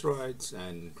triglycerides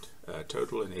and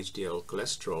total and HDL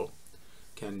cholesterol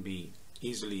can be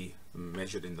easily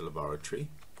measured in the laboratory,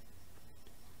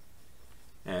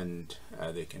 and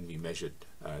they can be measured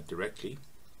directly.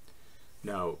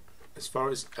 Now, as far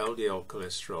as LDL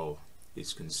cholesterol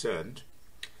is concerned,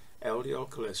 LDL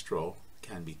cholesterol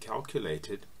can be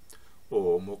calculated,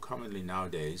 or more commonly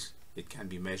nowadays, it can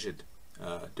be measured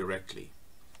directly.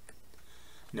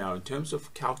 Now, in terms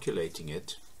of calculating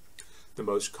it, the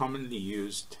most commonly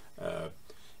used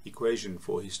equation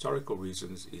for historical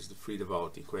reasons is the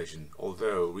Friedewald equation,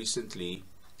 although recently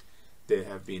there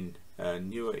have been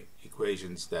newer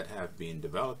equations that have been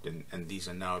developed, and these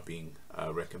are now being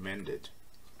recommended.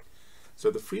 So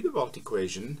the Friedewald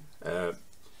equation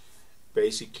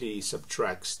basically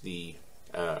subtracts the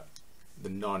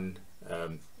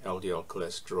non-LDL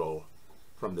cholesterol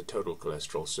from the total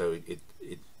cholesterol. So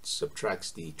it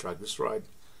subtracts the triglyceride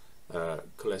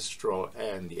cholesterol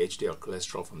and the HDL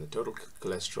cholesterol from the total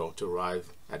cholesterol to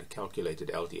arrive at a calculated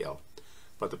LDL.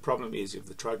 But the problem is, if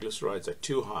the triglycerides are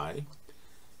too high,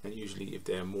 and usually if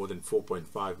they are more than 4.5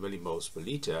 millimoles per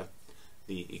liter,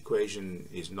 the equation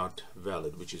is not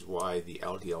valid, which is why the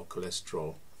LDL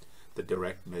cholesterol, the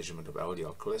direct measurement of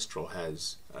LDL cholesterol,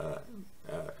 has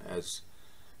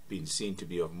been seen to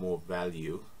be of more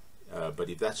value. But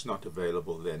if that's not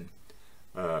available, then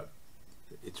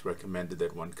it's recommended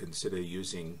that one consider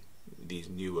using these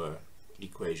newer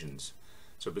equations.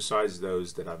 So besides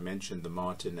those that I've mentioned, the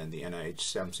Martin and the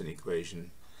NIH-Sampson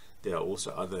equation, there are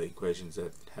also other equations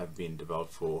that have been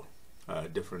developed for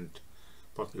different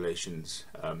populations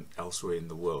elsewhere in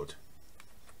the world.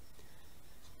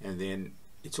 And then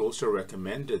it's also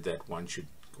recommended that one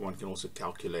can also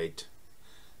calculate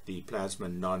the plasma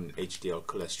non-HDL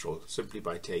cholesterol simply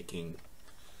by taking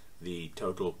the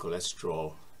total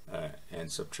cholesterol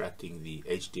and subtracting the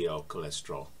HDL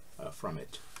cholesterol from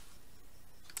it.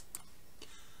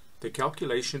 The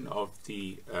calculation of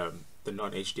the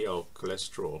non-HDL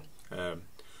cholesterol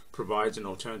provides an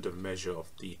alternative measure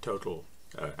of the total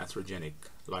atherogenic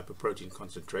lipoprotein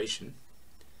concentration.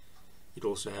 It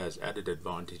also has added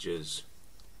advantages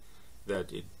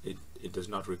that it does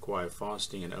not require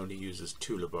fasting and only uses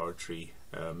 2 laboratory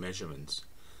measurements.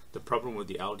 The problem with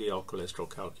the LDL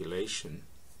cholesterol calculation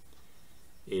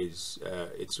is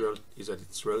that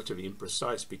it's relatively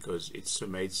imprecise, because it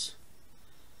summates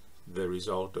the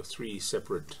result of 3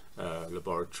 separate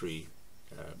laboratory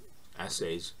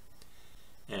assays,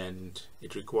 and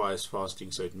it requires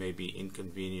fasting, so it may be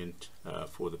inconvenient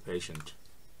for the patient.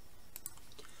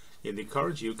 In the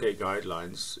current UK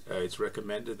guidelines, it's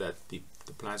recommended that the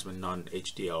plasma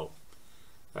non-HDL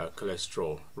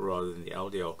cholesterol rather than the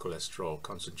LDL cholesterol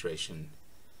concentration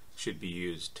should be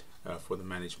used for the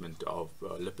management of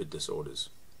lipid disorders.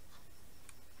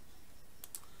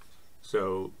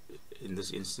 So in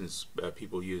this instance,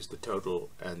 people use the total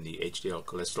and the HDL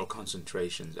cholesterol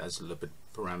concentrations as lipid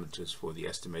parameters for the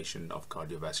estimation of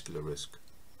cardiovascular risk.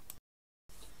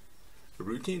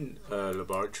 Routine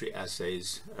laboratory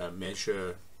assays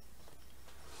measure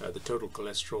the total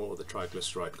cholesterol or the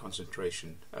triglyceride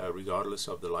concentration regardless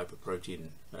of the lipoprotein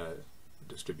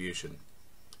distribution.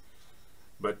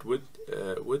 But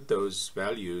with those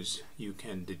values, you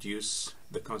can deduce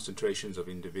the concentrations of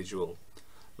individual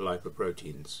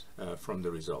lipoproteins from the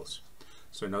results.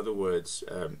 So in other words,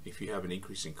 if you have an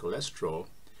increase in cholesterol,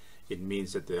 it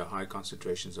means that there are high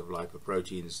concentrations of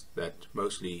lipoproteins that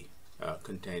mostly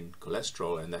contain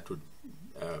cholesterol, and that would,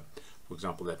 for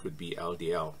example, that would be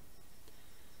LDL.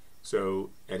 So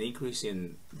an increase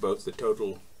in both the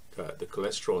total, the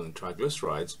cholesterol and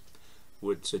triglycerides,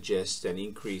 would suggest an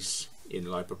increase in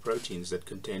lipoproteins that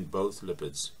contain both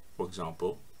lipids, for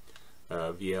example,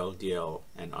 VLDL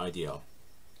and IDL,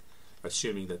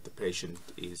 assuming that the patient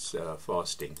is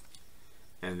fasting,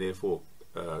 and therefore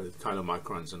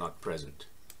chylomicrons are not present.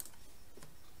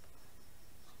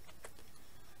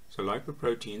 So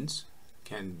lipoproteins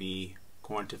can be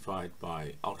quantified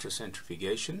by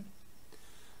ultracentrifugation,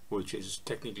 which is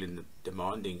technically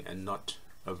demanding and not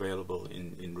available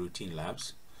in routine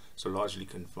labs, so largely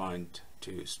confined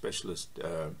to specialist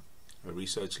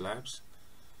research labs.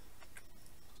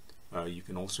 You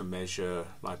can also measure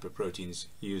lipoproteins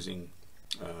using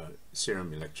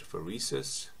serum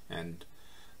electrophoresis, and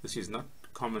this is not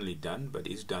commonly done, but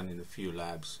is done in a few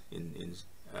labs in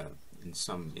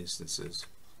some instances.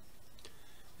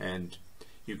 And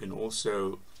you can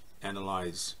also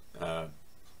analyze the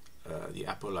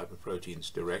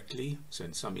apolipoproteins directly. So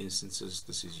in some instances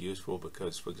this is useful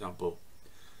because, for example,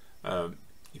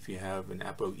 if you have an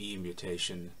ApoE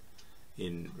mutation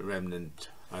in remnant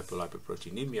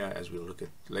hypolipoproteinemia, as we'll look at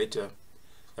later,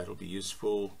 That'll be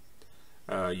useful.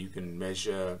 You can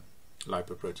measure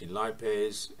lipoprotein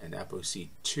lipase and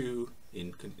ApoC2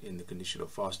 in the condition of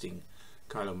fasting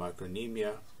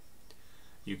chylomicronemia.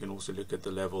 You can also look at the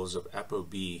levels of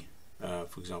ApoB,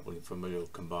 for example, in familial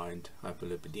combined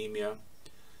hyperlipidemia.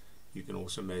 You can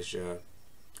also measure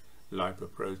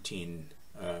lipoprotein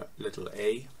little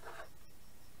a.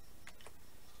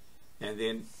 And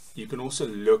then you can also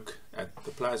look at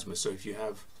the plasma. So if you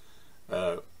have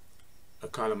a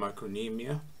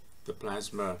chylomicronemia, the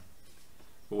plasma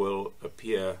will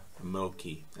appear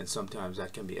milky, and sometimes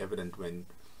that can be evident when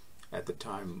at the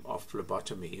time of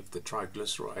phlebotomy if the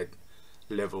triglyceride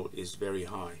level is very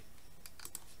high.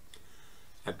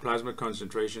 At plasma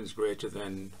concentrations greater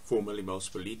than 4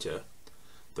 millimoles per liter,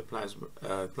 the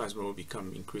plasma will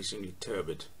become increasingly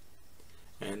turbid,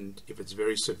 and if it's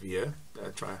very severe,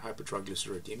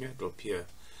 hypertriglyceridemia,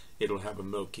 it'll have a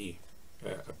milky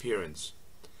appearance.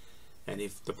 And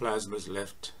if the plasma is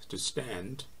left to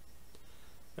stand,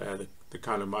 the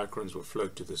chylomicrons will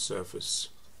float to the surface,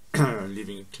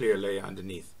 leaving a clear layer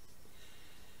underneath.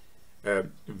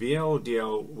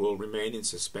 VLDL will remain in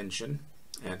suspension,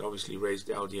 and obviously raised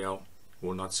LDL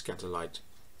will not scatter light,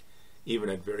 even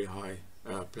at very high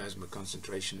plasma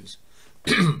concentrations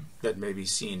that may be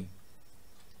seen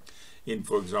in,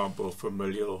 for example,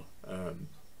 familial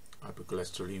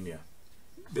hypercholesterolemia.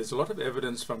 There's a lot of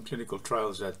evidence from clinical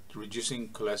trials that reducing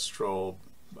cholesterol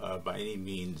by any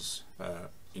means,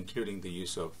 including the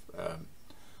use of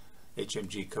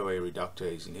HMG-CoA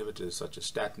reductase inhibitors such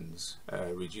as statins,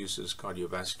 reduces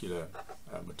cardiovascular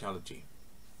mortality.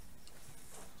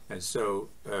 And so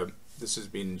this has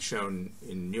been shown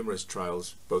in numerous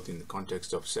trials, both in the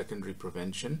context of secondary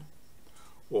prevention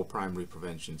or primary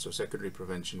prevention. So secondary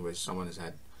prevention where someone has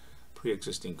had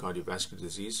pre-existing cardiovascular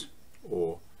disease,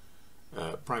 or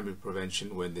primary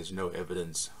prevention when there's no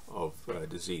evidence of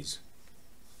disease.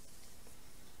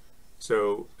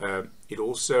 So it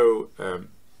also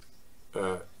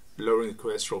lowering the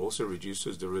cholesterol also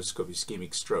reduces the risk of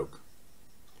ischemic stroke.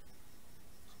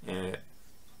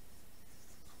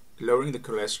 Lowering the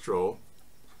cholesterol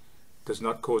does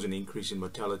not cause an increase in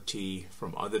mortality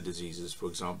from other diseases, for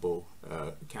example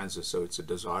cancer, so it's a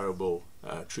desirable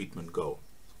treatment goal.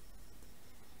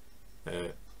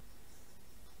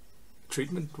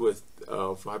 Treatment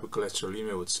of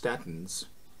hypercholesterolemia with statins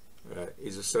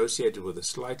is associated with a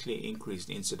slightly increased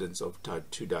incidence of type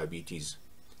 2 diabetes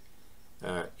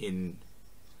in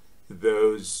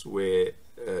those where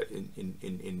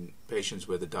in patients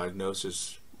where the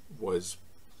diagnosis was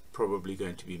probably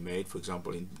going to be made, for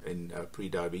example in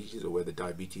pre-diabetes, or where the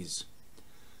diabetes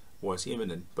was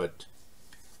imminent, but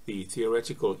the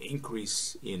theoretical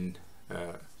increase in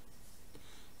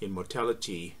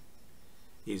mortality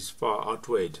is far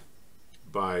outweighed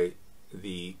by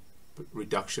the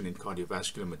reduction in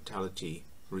cardiovascular mortality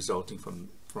resulting from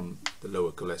the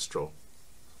lower cholesterol.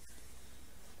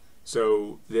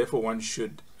 So therefore one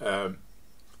should do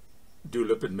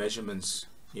lipid measurements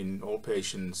in all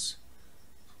patients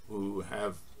who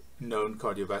have known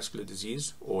cardiovascular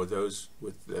disease, or those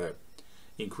with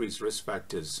increased risk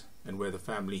factors and where the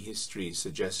family history is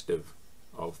suggestive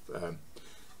of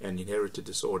an inherited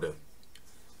disorder.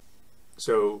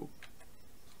 So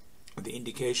the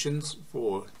indications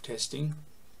for testing: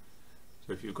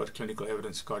 so if you've got clinical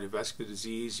evidence of cardiovascular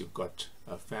disease, you've got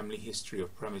a family history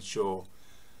of premature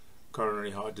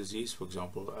coronary heart disease, for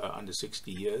example under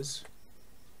 60 years,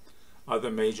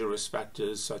 other major risk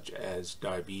factors such as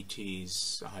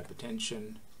diabetes,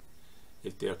 hypertension,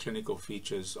 if there are clinical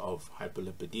features of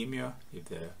hyperlipidemia, if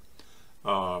there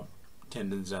are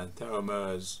tendon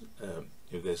xanthomas,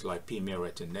 if there's lipemia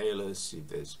retinalis,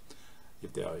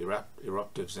 if there are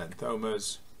eruptive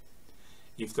xanthomas,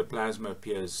 if the plasma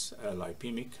appears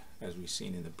lipemic, as we've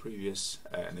seen in the previous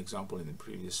an example in the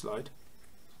previous slide.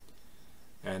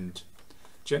 And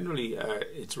generally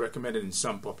it's recommended in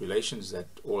some populations that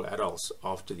all adults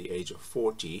after the age of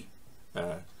 40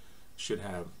 should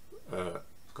have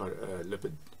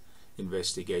lipid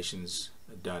investigations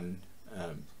done,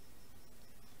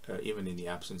 even in the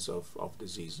absence of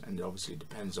disease. And it obviously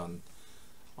depends on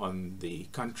the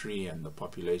country and the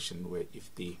population, where if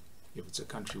it's a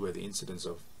country where the incidence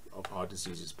of heart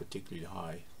disease is particularly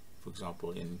high, for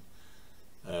example in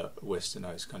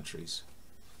westernized countries.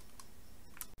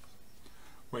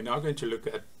 We're now going to look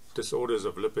at disorders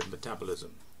of lipid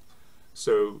metabolism.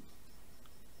 So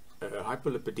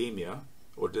hyperlipidemia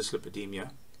or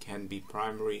dyslipidemia can be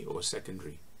primary or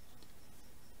secondary.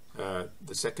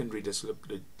 The secondary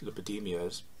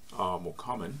dyslipidemias are more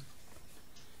common,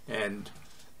 and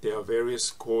there are various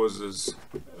causes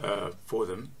for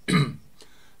them.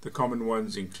 The common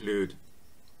ones include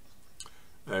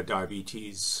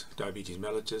diabetes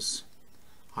mellitus,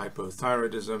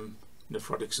 hypothyroidism,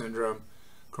 nephrotic syndrome,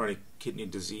 chronic kidney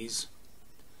disease,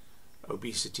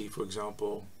 obesity, for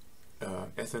example,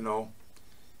 ethanol,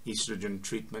 estrogen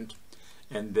treatment,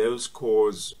 and those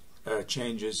cause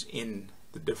changes in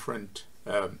the different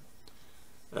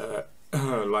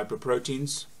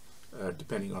lipoproteins,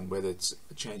 depending on whether it's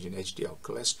a change in HDL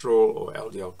cholesterol or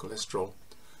LDL cholesterol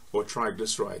or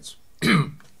triglycerides.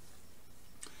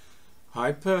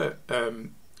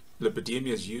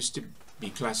 Hyperlipidemia used to be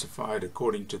classified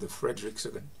according to the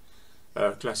Frederickson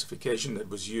classification that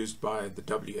was used by the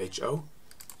WHO.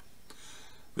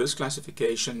 This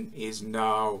classification is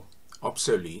now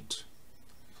obsolete,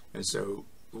 and so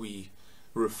we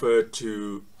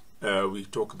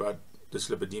talk about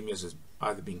dyslipidemias as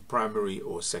either being primary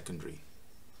or secondary.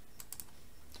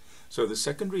 So the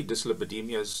secondary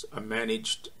dyslipidemias are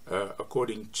managed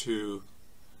according to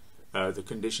the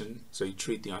condition. So you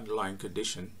treat the underlying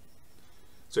condition.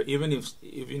 So even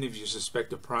if you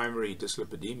suspect a primary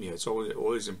dyslipidemia, it's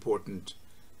always important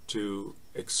to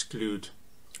exclude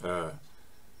a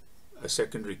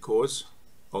secondary cause,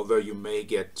 although you may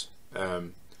get a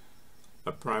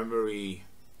primary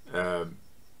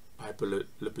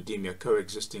hyperlipidemia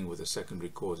coexisting with a secondary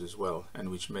cause as well, and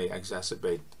which may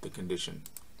exacerbate the condition.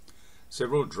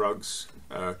 Several drugs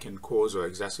can cause or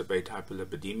exacerbate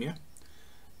hyperlipidemia.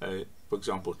 For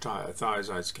example,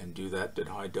 thiazides can do that at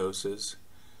high doses.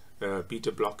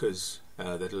 Beta blockers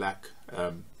that lack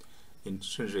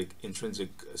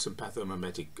intrinsic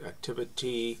sympathomimetic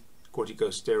activity,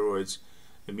 corticosteroids,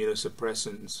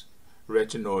 immunosuppressants,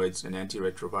 retinoids, and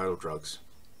antiretroviral drugs.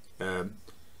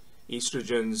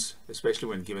 Estrogens, especially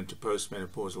when given to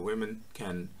postmenopausal women,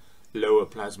 can lower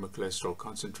plasma cholesterol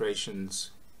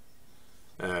concentrations,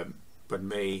 but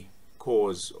may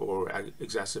cause or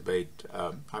exacerbate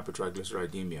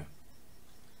hypertriglyceridemia.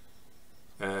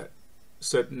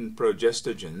 Certain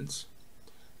progestogens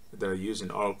that are used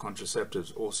in oral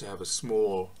contraceptives also have a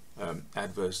small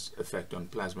adverse effect on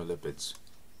plasma lipids.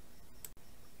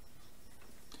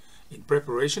 In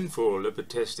preparation for lipid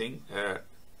testing,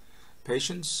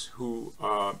 patients who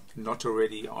are not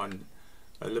already on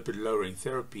a lipid lowering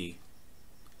therapy,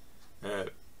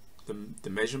 the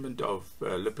measurement of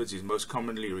lipids is most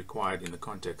commonly required in the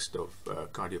context of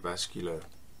cardiovascular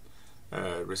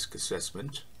risk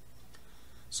assessment.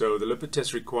 So the lipid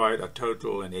tests required are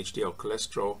total and HDL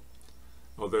cholesterol,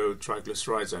 although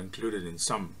triglycerides are included in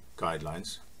some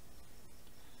guidelines.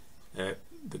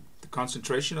 The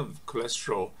concentration of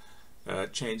cholesterol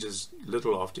changes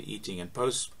little after eating, and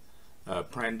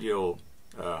postprandial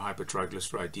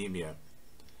hypertriglyceridemia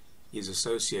is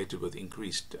associated with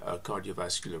increased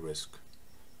cardiovascular risk.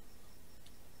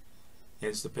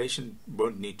 Hence, the patient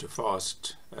won't need to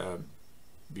fast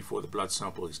before the blood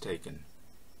sample is taken.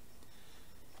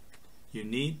 You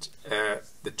need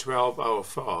the 12-hour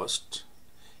fast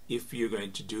if you're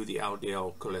going to do the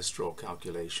LDL cholesterol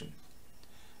calculation,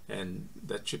 and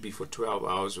that should be for 12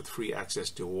 hours with free access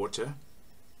to water.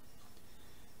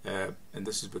 And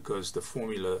this is because the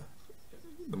formula,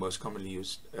 the most commonly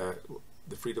used,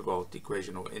 the Friedewald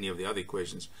equation or any of the other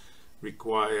equations,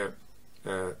 require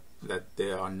that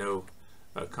there are no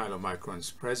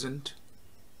chylomicrons present.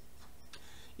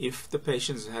 If the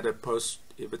patient's had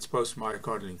if it's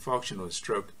post-myocardial infarction or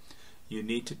stroke, you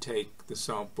need to take the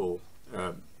sample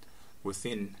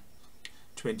within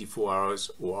 24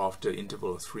 hours or after an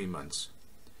interval of 3 months,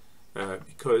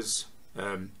 because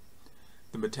the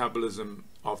metabolism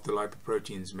of the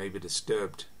lipoproteins may be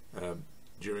disturbed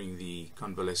during the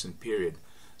convalescent period,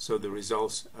 so the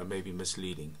results may be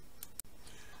misleading.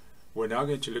 We're now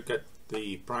going to look at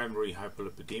the primary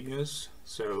hyperlipidemias.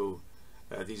 So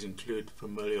these include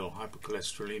familial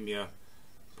hypercholesterolemia,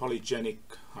 polygenic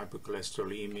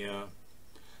hypercholesterolemia,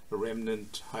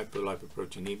 remnant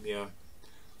hyperlipoproteinemia,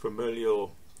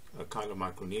 familial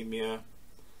chylomicronemia,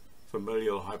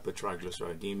 familial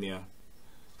hypertriglyceridemia,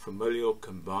 familial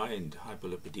combined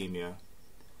hyperlipidemia,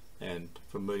 and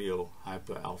familial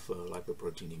hyper-alpha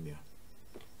lipoproteinemia.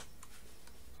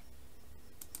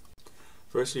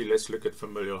 Firstly, let's look at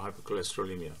familial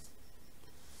hypercholesterolemia.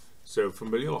 So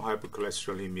familial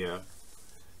hypercholesterolemia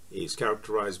is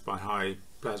characterized by high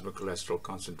plasma cholesterol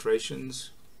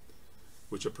concentrations,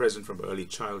 which are present from early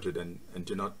childhood and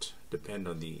do not depend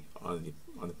on the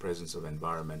presence of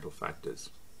environmental factors.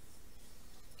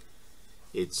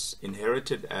 It's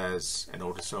inherited as an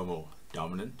autosomal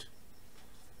dominant,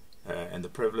 and the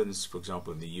prevalence, for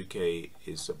example, in the UK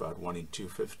is about 1 in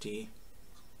 250.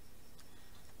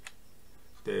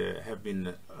 There have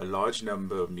been a large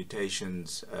number of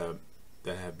mutations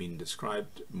that have been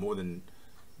described. More than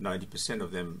 90%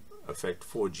 of them affect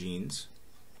 4 genes,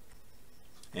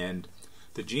 and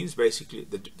the genes basically,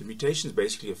 the mutations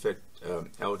basically affect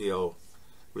LDL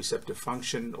receptor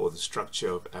function or the structure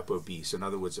of ApoB. So in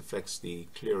other words, affects the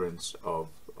clearance of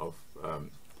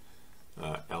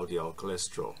LDL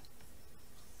cholesterol.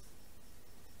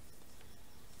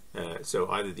 So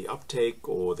either the uptake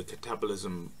or the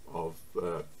catabolism of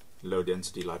low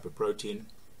density lipoprotein.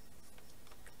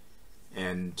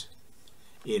 And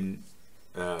in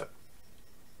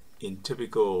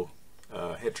typical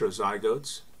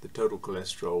heterozygotes, the total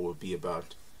cholesterol will be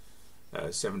about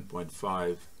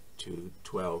 7.5 to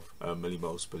 12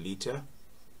 millimoles per liter.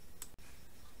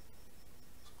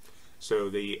 So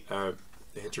the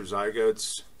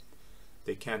heterozygotes,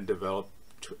 they can develop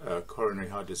coronary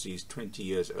heart disease 20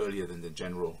 years earlier than the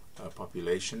general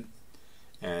population,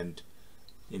 and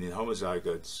in the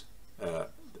homozygotes,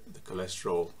 the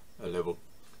cholesterol level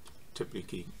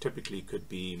typically could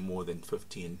be more than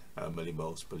 15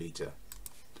 millimoles per liter.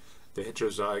 The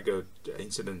heterozygote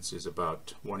incidence is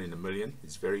about 1 in a million.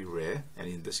 It's very rare, and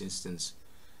in this instance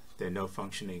there are no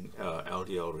functioning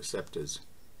LDL receptors,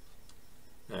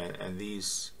 and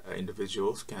these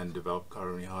individuals can develop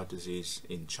coronary heart disease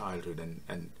in childhood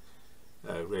and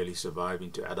rarely survive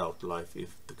into adult life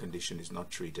if the condition is not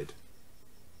treated.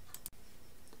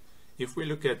 If we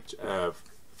look at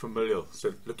familial,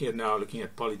 so looking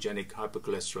at polygenic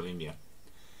hypercholesterolemia.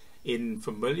 In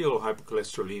familial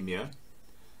hypercholesterolemia,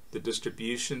 the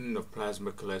distribution of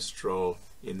plasma cholesterol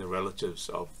in the relatives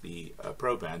of the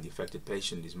proband, the affected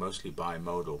patient, is mostly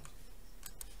bimodal,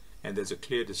 and there's a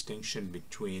clear distinction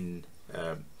between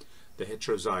the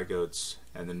heterozygotes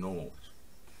and the normals.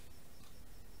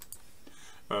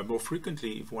 More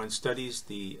frequently, if one studies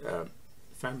the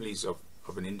families of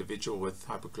an individual with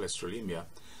hypercholesterolemia,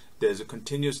 there's a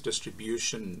continuous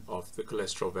distribution of the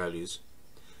cholesterol values,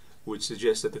 which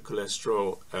suggests that the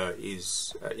cholesterol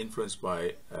is influenced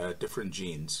by different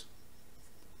genes.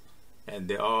 And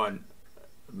there are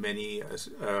many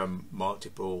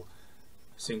multiple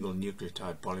single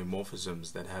nucleotide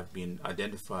polymorphisms that have been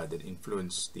identified that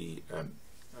influence the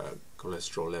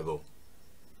cholesterol level.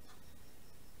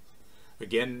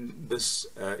 Again, this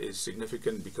is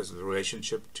significant because of the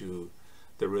relationship to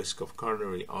the risk of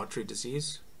coronary artery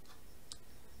disease,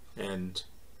 and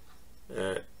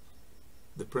the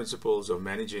principles of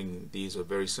managing these are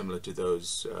very similar to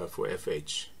those for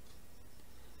FH.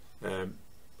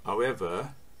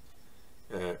 However,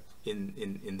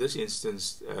 in this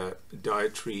instance,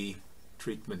 dietary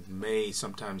treatment may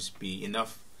sometimes be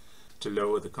enough to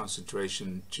lower the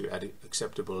concentration to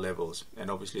acceptable levels, and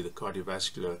obviously the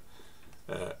cardiovascular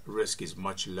risk is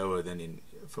much lower than in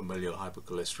familial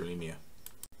hypercholesterolemia.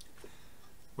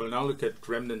 We'll now look at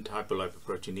remnant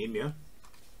hyperlipoproteinemia.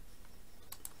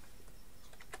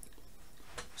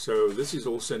 So this is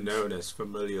also known as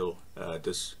familial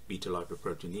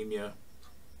beta-lipoproteinemia.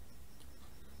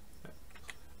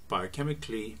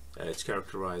 Biochemically, it's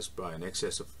characterized by an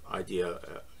excess of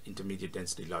intermediate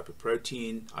density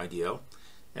lipoprotein, IDL,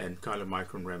 and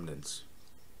chylomicron remnants.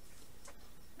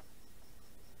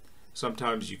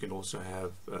 Sometimes you can also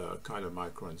have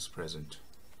chylomicrons present.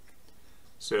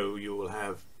 So you will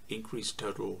have increased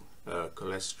total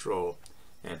cholesterol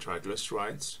and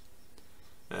triglycerides,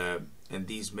 and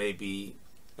these may be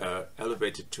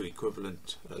elevated to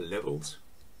equivalent levels.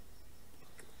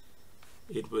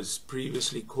 It was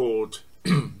previously called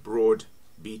broad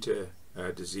beta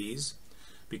disease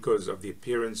because of the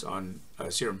appearance on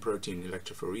serum protein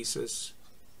electrophoresis,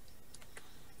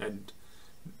 and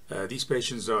these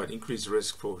patients are at increased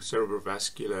risk for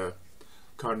cerebrovascular,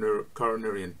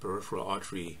 coronary and peripheral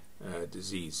artery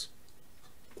disease.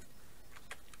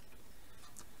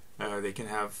 They can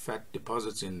have fat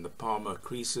deposits in the palmar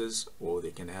creases, or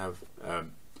they can have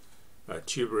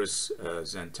tuberous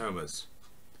xanthomas.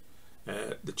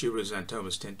 The tuberous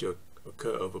xanthomas tend to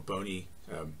occur over bony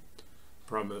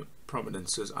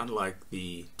prominences, unlike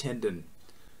the tendon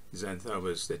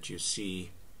xanthomas that you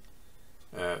see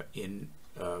in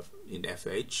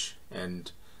FH,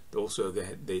 and also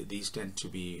these tend to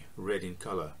be red in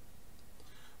color,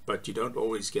 but you don't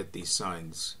always get these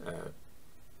signs,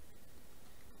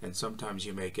 and sometimes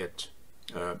you may get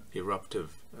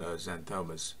eruptive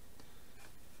xanthomas.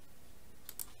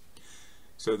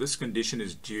 So this condition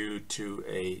is due to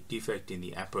a defect in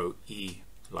the ApoE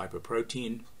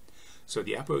lipoprotein. So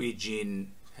the ApoE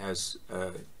gene has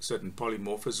certain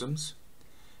polymorphisms,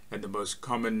 and the most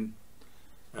common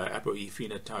ApoE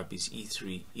phenotype is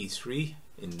E3.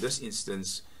 In this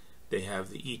instance, they have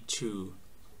the E2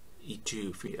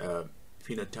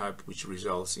 phenotype, which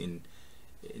results in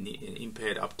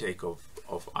impaired uptake of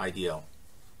IDL.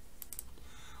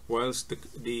 whilst the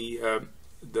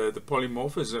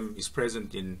polymorphism is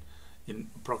present in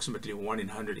approximately 1 in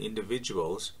 100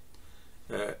 individuals,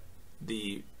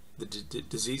 the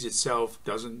disease itself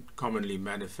doesn't commonly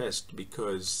manifest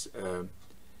because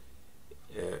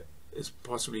it's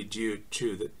possibly due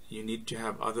to that you need to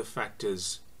have other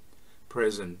factors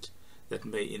present that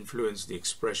may influence the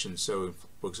expression. So,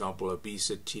 for example,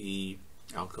 obesity,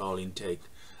 alcohol intake,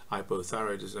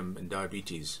 hypothyroidism, and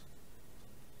diabetes.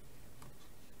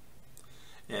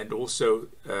 And also,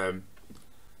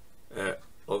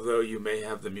 although you may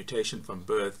have the mutation from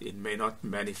birth, it may not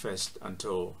manifest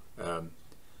until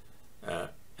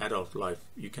adult life.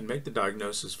 You can make the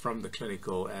diagnosis from the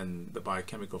clinical and the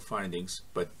biochemical findings,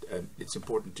 but it's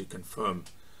important to confirm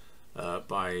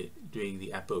by doing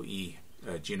the ApoE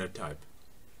genotype.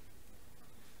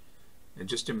 And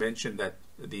just to mention that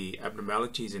the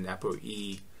abnormalities in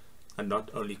ApoE are not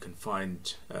only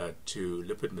confined to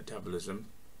lipid metabolism.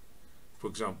 For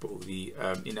example,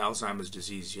 in Alzheimer's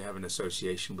disease, you have an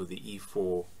association with the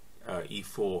E4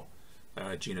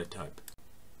 genotype.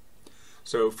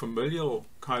 So familial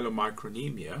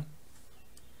chylomicronemia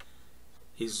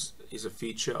is a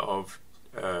feature of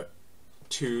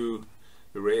two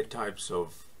rare types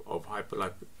of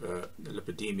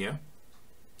hyperlipidemia,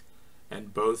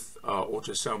 and both are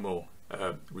autosomal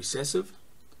recessive.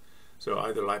 So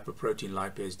either lipoprotein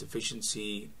lipase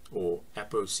deficiency or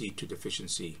ApoC2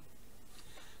 deficiency.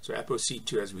 So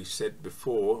ApoC2, as we've said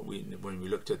before, when we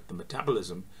looked at the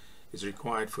metabolism, is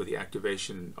required for the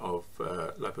activation of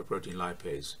lipoprotein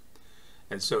lipase.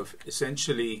 And so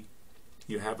essentially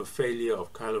you have a failure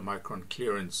of chylomicron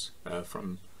clearance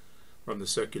from the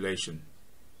circulation.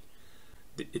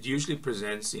 It usually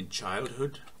presents in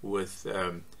childhood with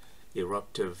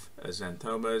eruptive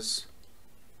xanthomas.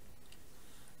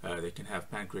 They can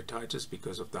have pancreatitis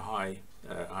because of the high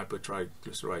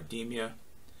hypertriglyceridemia,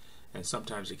 and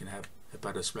sometimes they can have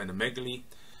hepatosplenomegaly.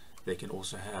 They can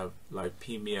also have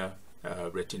lipemia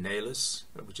retinalis,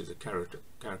 which is a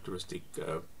characteristic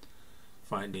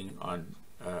finding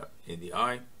in the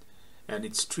eye, and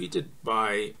it's treated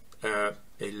by a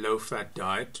low-fat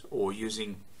diet or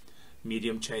using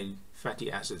medium-chain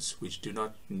fatty acids, which do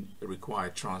not require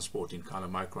transport in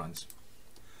chylomicrons.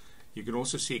 You can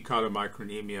also see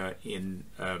chylomicronemia in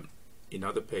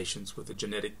other patients with a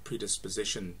genetic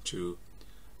predisposition to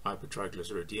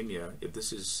hypertriglyceridemia, if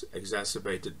this is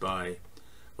exacerbated by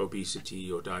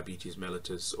obesity or diabetes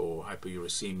mellitus or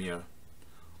hyperuricemia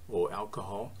or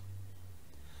alcohol.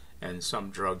 And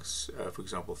some drugs, for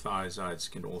example thiazides,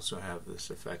 can also have this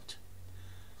effect.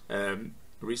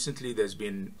 Recently there's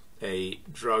been a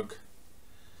drug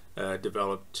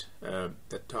developed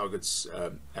that targets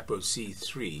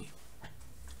ApoC3,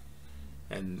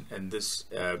 and this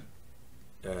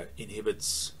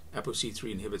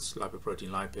ApoC3 inhibits lipoprotein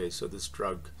lipase, so this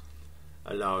drug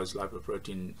allows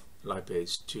lipoprotein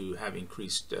lipase to have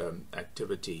increased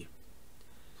activity.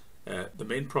 The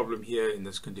main problem here in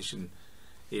this condition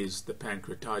is the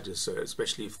pancreatitis,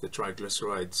 especially if the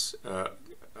triglycerides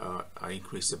are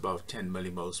increased above 10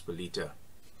 millimoles per liter.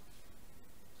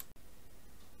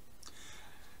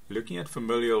 Looking at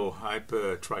familial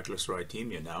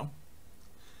hypertriglyceridemia now,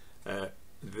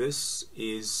 this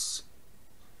is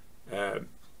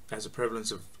has a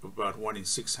prevalence of about 1 in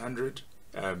 600,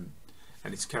 and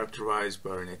it's characterized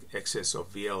by an excess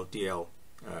of VLDL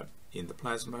in the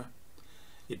plasma.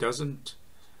 It doesn't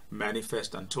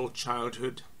manifest until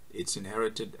childhood. It's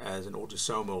inherited as an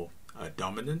autosomal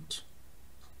dominant,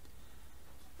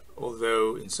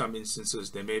 although in some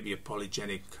instances there may be a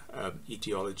polygenic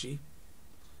etiology.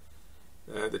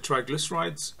 The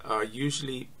triglycerides are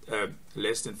usually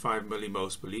less than 5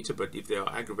 millimoles per liter, but if there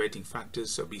are aggravating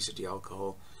factors, obesity,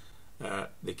 alcohol,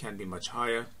 they can be much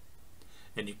higher,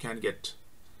 and you can get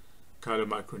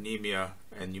chylomicronemia,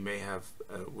 and you may have,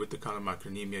 with the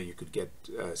chylomicronemia, you could get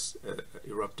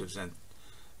eruptive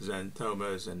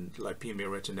xanthomas and lipemia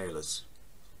retinalis.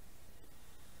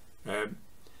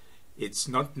 It's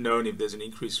not known if there's an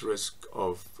increased risk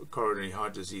of coronary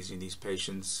heart disease in these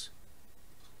patients,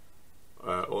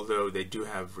 although they do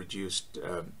have reduced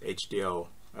HDL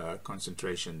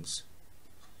concentrations,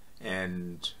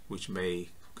 and which may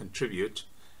contribute.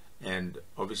 And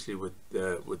obviously with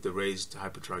the raised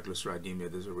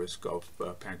hypertriglyceridemia, there's a risk of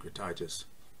pancreatitis.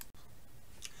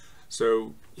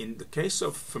 So in the case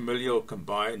of familial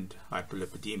combined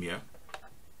hyperlipidemia,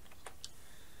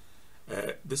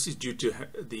 this is due to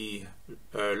the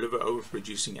liver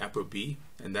overproducing ApoB,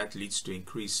 and that leads to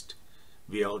increased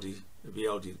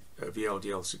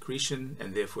VLDL secretion,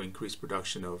 and therefore increased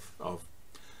production of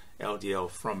LDL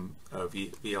from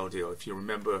VLDL. If you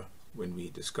remember when we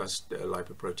discussed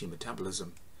lipoprotein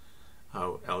metabolism,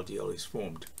 how LDL is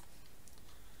formed.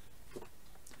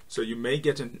 So you may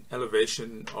get an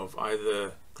elevation of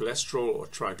either cholesterol or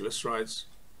triglycerides,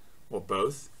 or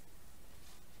both.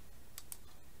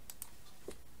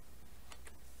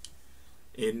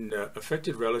 In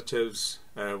affected relatives,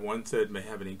 1/3 may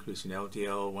have an increase in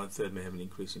LDL, 1/3 may have an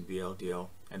increase in VLDL,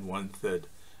 and 1/3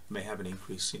 may have an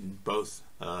increase in both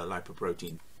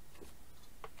lipoprotein.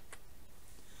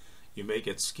 You may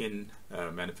get skin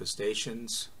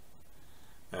manifestations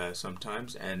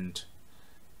sometimes,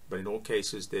 but in all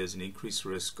cases there's an increased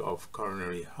risk of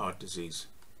coronary heart disease.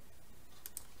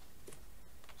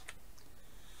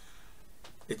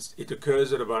 It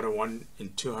occurs at about a 1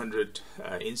 in 200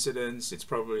 incidence. It's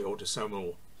probably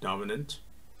autosomal dominant.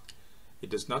 It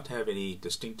does not have any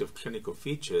distinctive clinical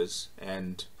features,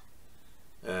 and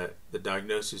the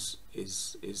diagnosis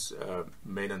is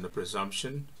made on the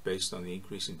presumption based on the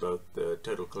increase in both the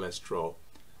total cholesterol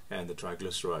and the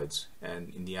triglycerides,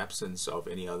 and in the absence of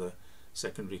any other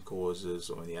secondary causes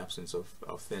or in the absence of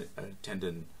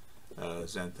tendon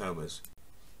xanthomas.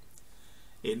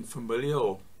 In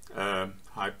familial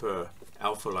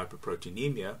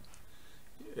hyper-alpha-lipoproteinemia,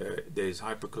 there is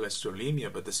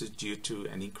hypercholesterolemia, but this is due to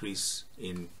an increase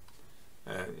in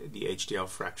the HDL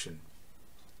fraction.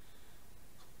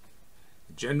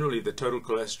 Generally, the total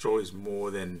cholesterol is more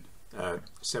than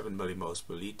 7 millimoles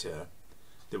per liter.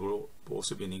 There will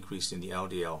also be an increase in the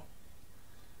LDL.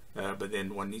 But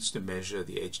then one needs to measure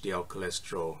the HDL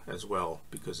cholesterol as well,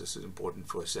 because this is important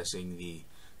for assessing the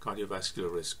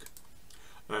cardiovascular risk.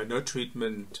 No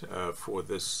treatment for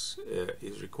this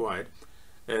is required.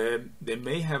 They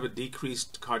may have a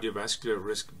decreased cardiovascular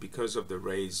risk because of the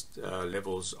raised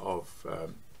levels of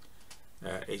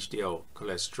HDL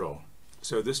cholesterol.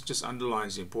 So this just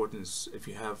underlines the importance, if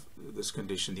you have this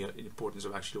condition, the importance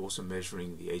of actually also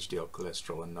measuring the HDL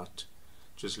cholesterol and not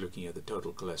just looking at the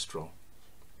total cholesterol.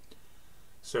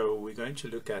 So we're going to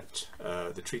look at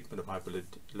the treatment of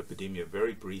hyperlipidemia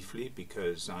very briefly,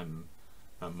 because I'm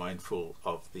mindful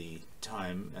of the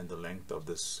time and the length of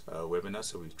this webinar,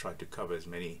 so we've tried to cover as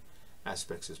many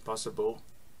aspects as possible.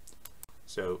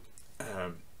 So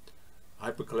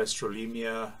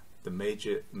hypercholesterolemia, the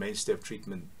mainstay of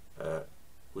treatment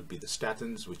would be the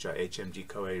statins, which are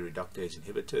HMG-CoA reductase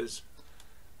inhibitors.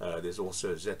 There's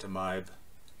also ezetimibe.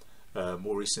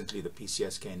 More recently, the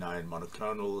PCSK9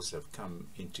 monoclonals have come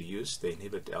into use. They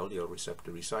inhibit LDL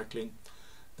receptor recycling.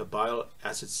 The bile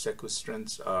acid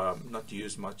sequestrants are not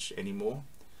used much anymore.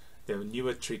 There are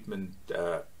newer treatment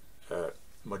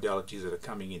modalities that are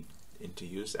coming into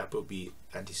use. ApoB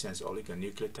antisense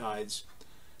oligonucleotides.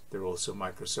 There are also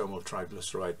microsomal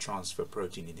triglyceride transfer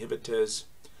protein inhibitors.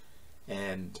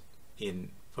 And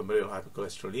in familial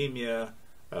hypercholesterolemia,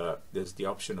 there's the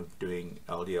option of doing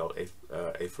LDL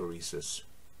apheresis.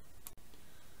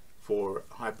 For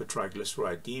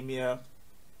hypertriglyceridemia,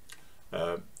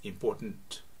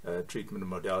 important treatment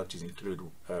modalities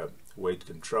include weight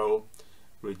control,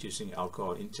 reducing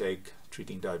alcohol intake,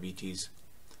 treating diabetes.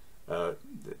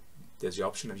 There's the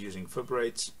option of using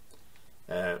fibrates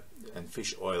and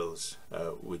fish oils,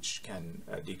 which can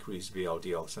decrease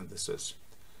VLDL synthesis.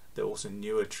 There are also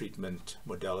newer treatment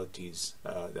modalities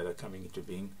that are coming into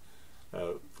being,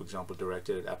 for example,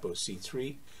 directed at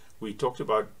ApoC3. We talked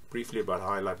briefly about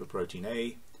high lipoprotein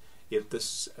A. If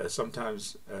this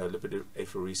sometimes lipid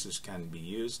apheresis can be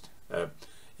used.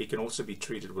 It can also be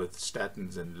treated with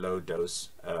statins and low dose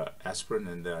aspirin,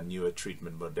 and there are newer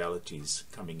treatment modalities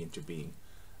coming into being.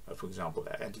 For example,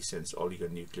 antisense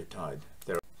oligonucleotide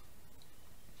therapy.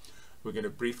 We're going to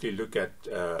briefly look at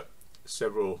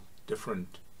several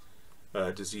different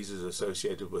diseases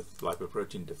associated with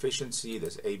lipoprotein deficiency.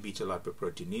 There's A-beta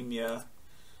lipoproteinemia,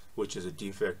 which is a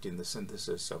defect in the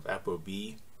synthesis of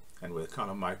ApoB, and with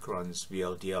chylomicrons,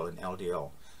 VLDL and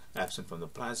LDL absent from the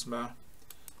plasma,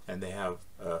 and they have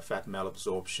fat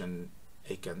malabsorption,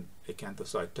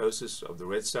 acanthocytosis of the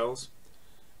red cells,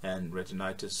 and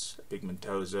retinitis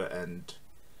pigmentosa, and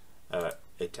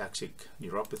ataxic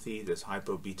neuropathy. There's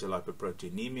hypo-beta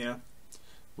lipoproteinemia,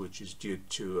 which is due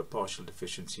to a partial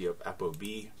deficiency of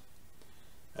ApoB.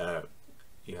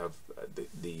 You have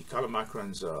the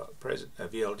chylomicrons are present,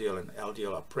 VLDL and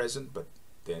LDL are present, but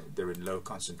they're in low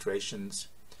concentrations,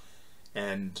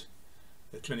 and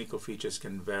the clinical features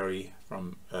can vary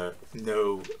from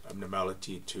no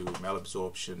abnormality to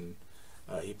malabsorption,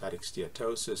 hepatic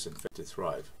steatosis, and fit to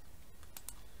thrive.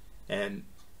 And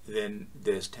then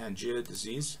there's Tangier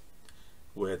disease,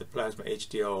 where the plasma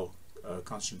HDL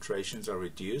concentrations are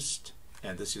reduced,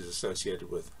 and this is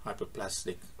associated with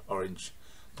hyperplastic orange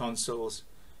tonsils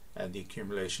and the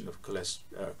accumulation of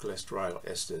cholesterol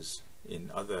esters in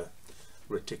other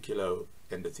reticuloendothelial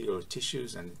endothelial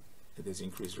tissues, and there's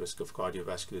increased risk of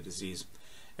cardiovascular disease.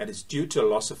 And it's due to a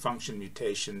loss of function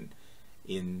mutation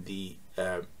in the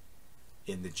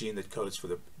gene that codes for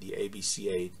the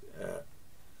ABCA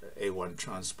A1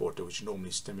 transporter, which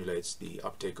normally stimulates the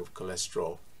uptake of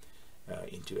cholesterol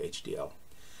into HDL.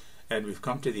 And we've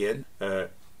come to the end.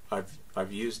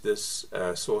 I've used this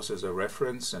source as a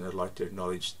reference, and I'd like to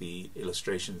acknowledge the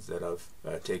illustrations that I've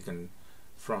taken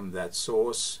from that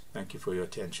source. Thank you for your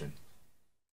attention.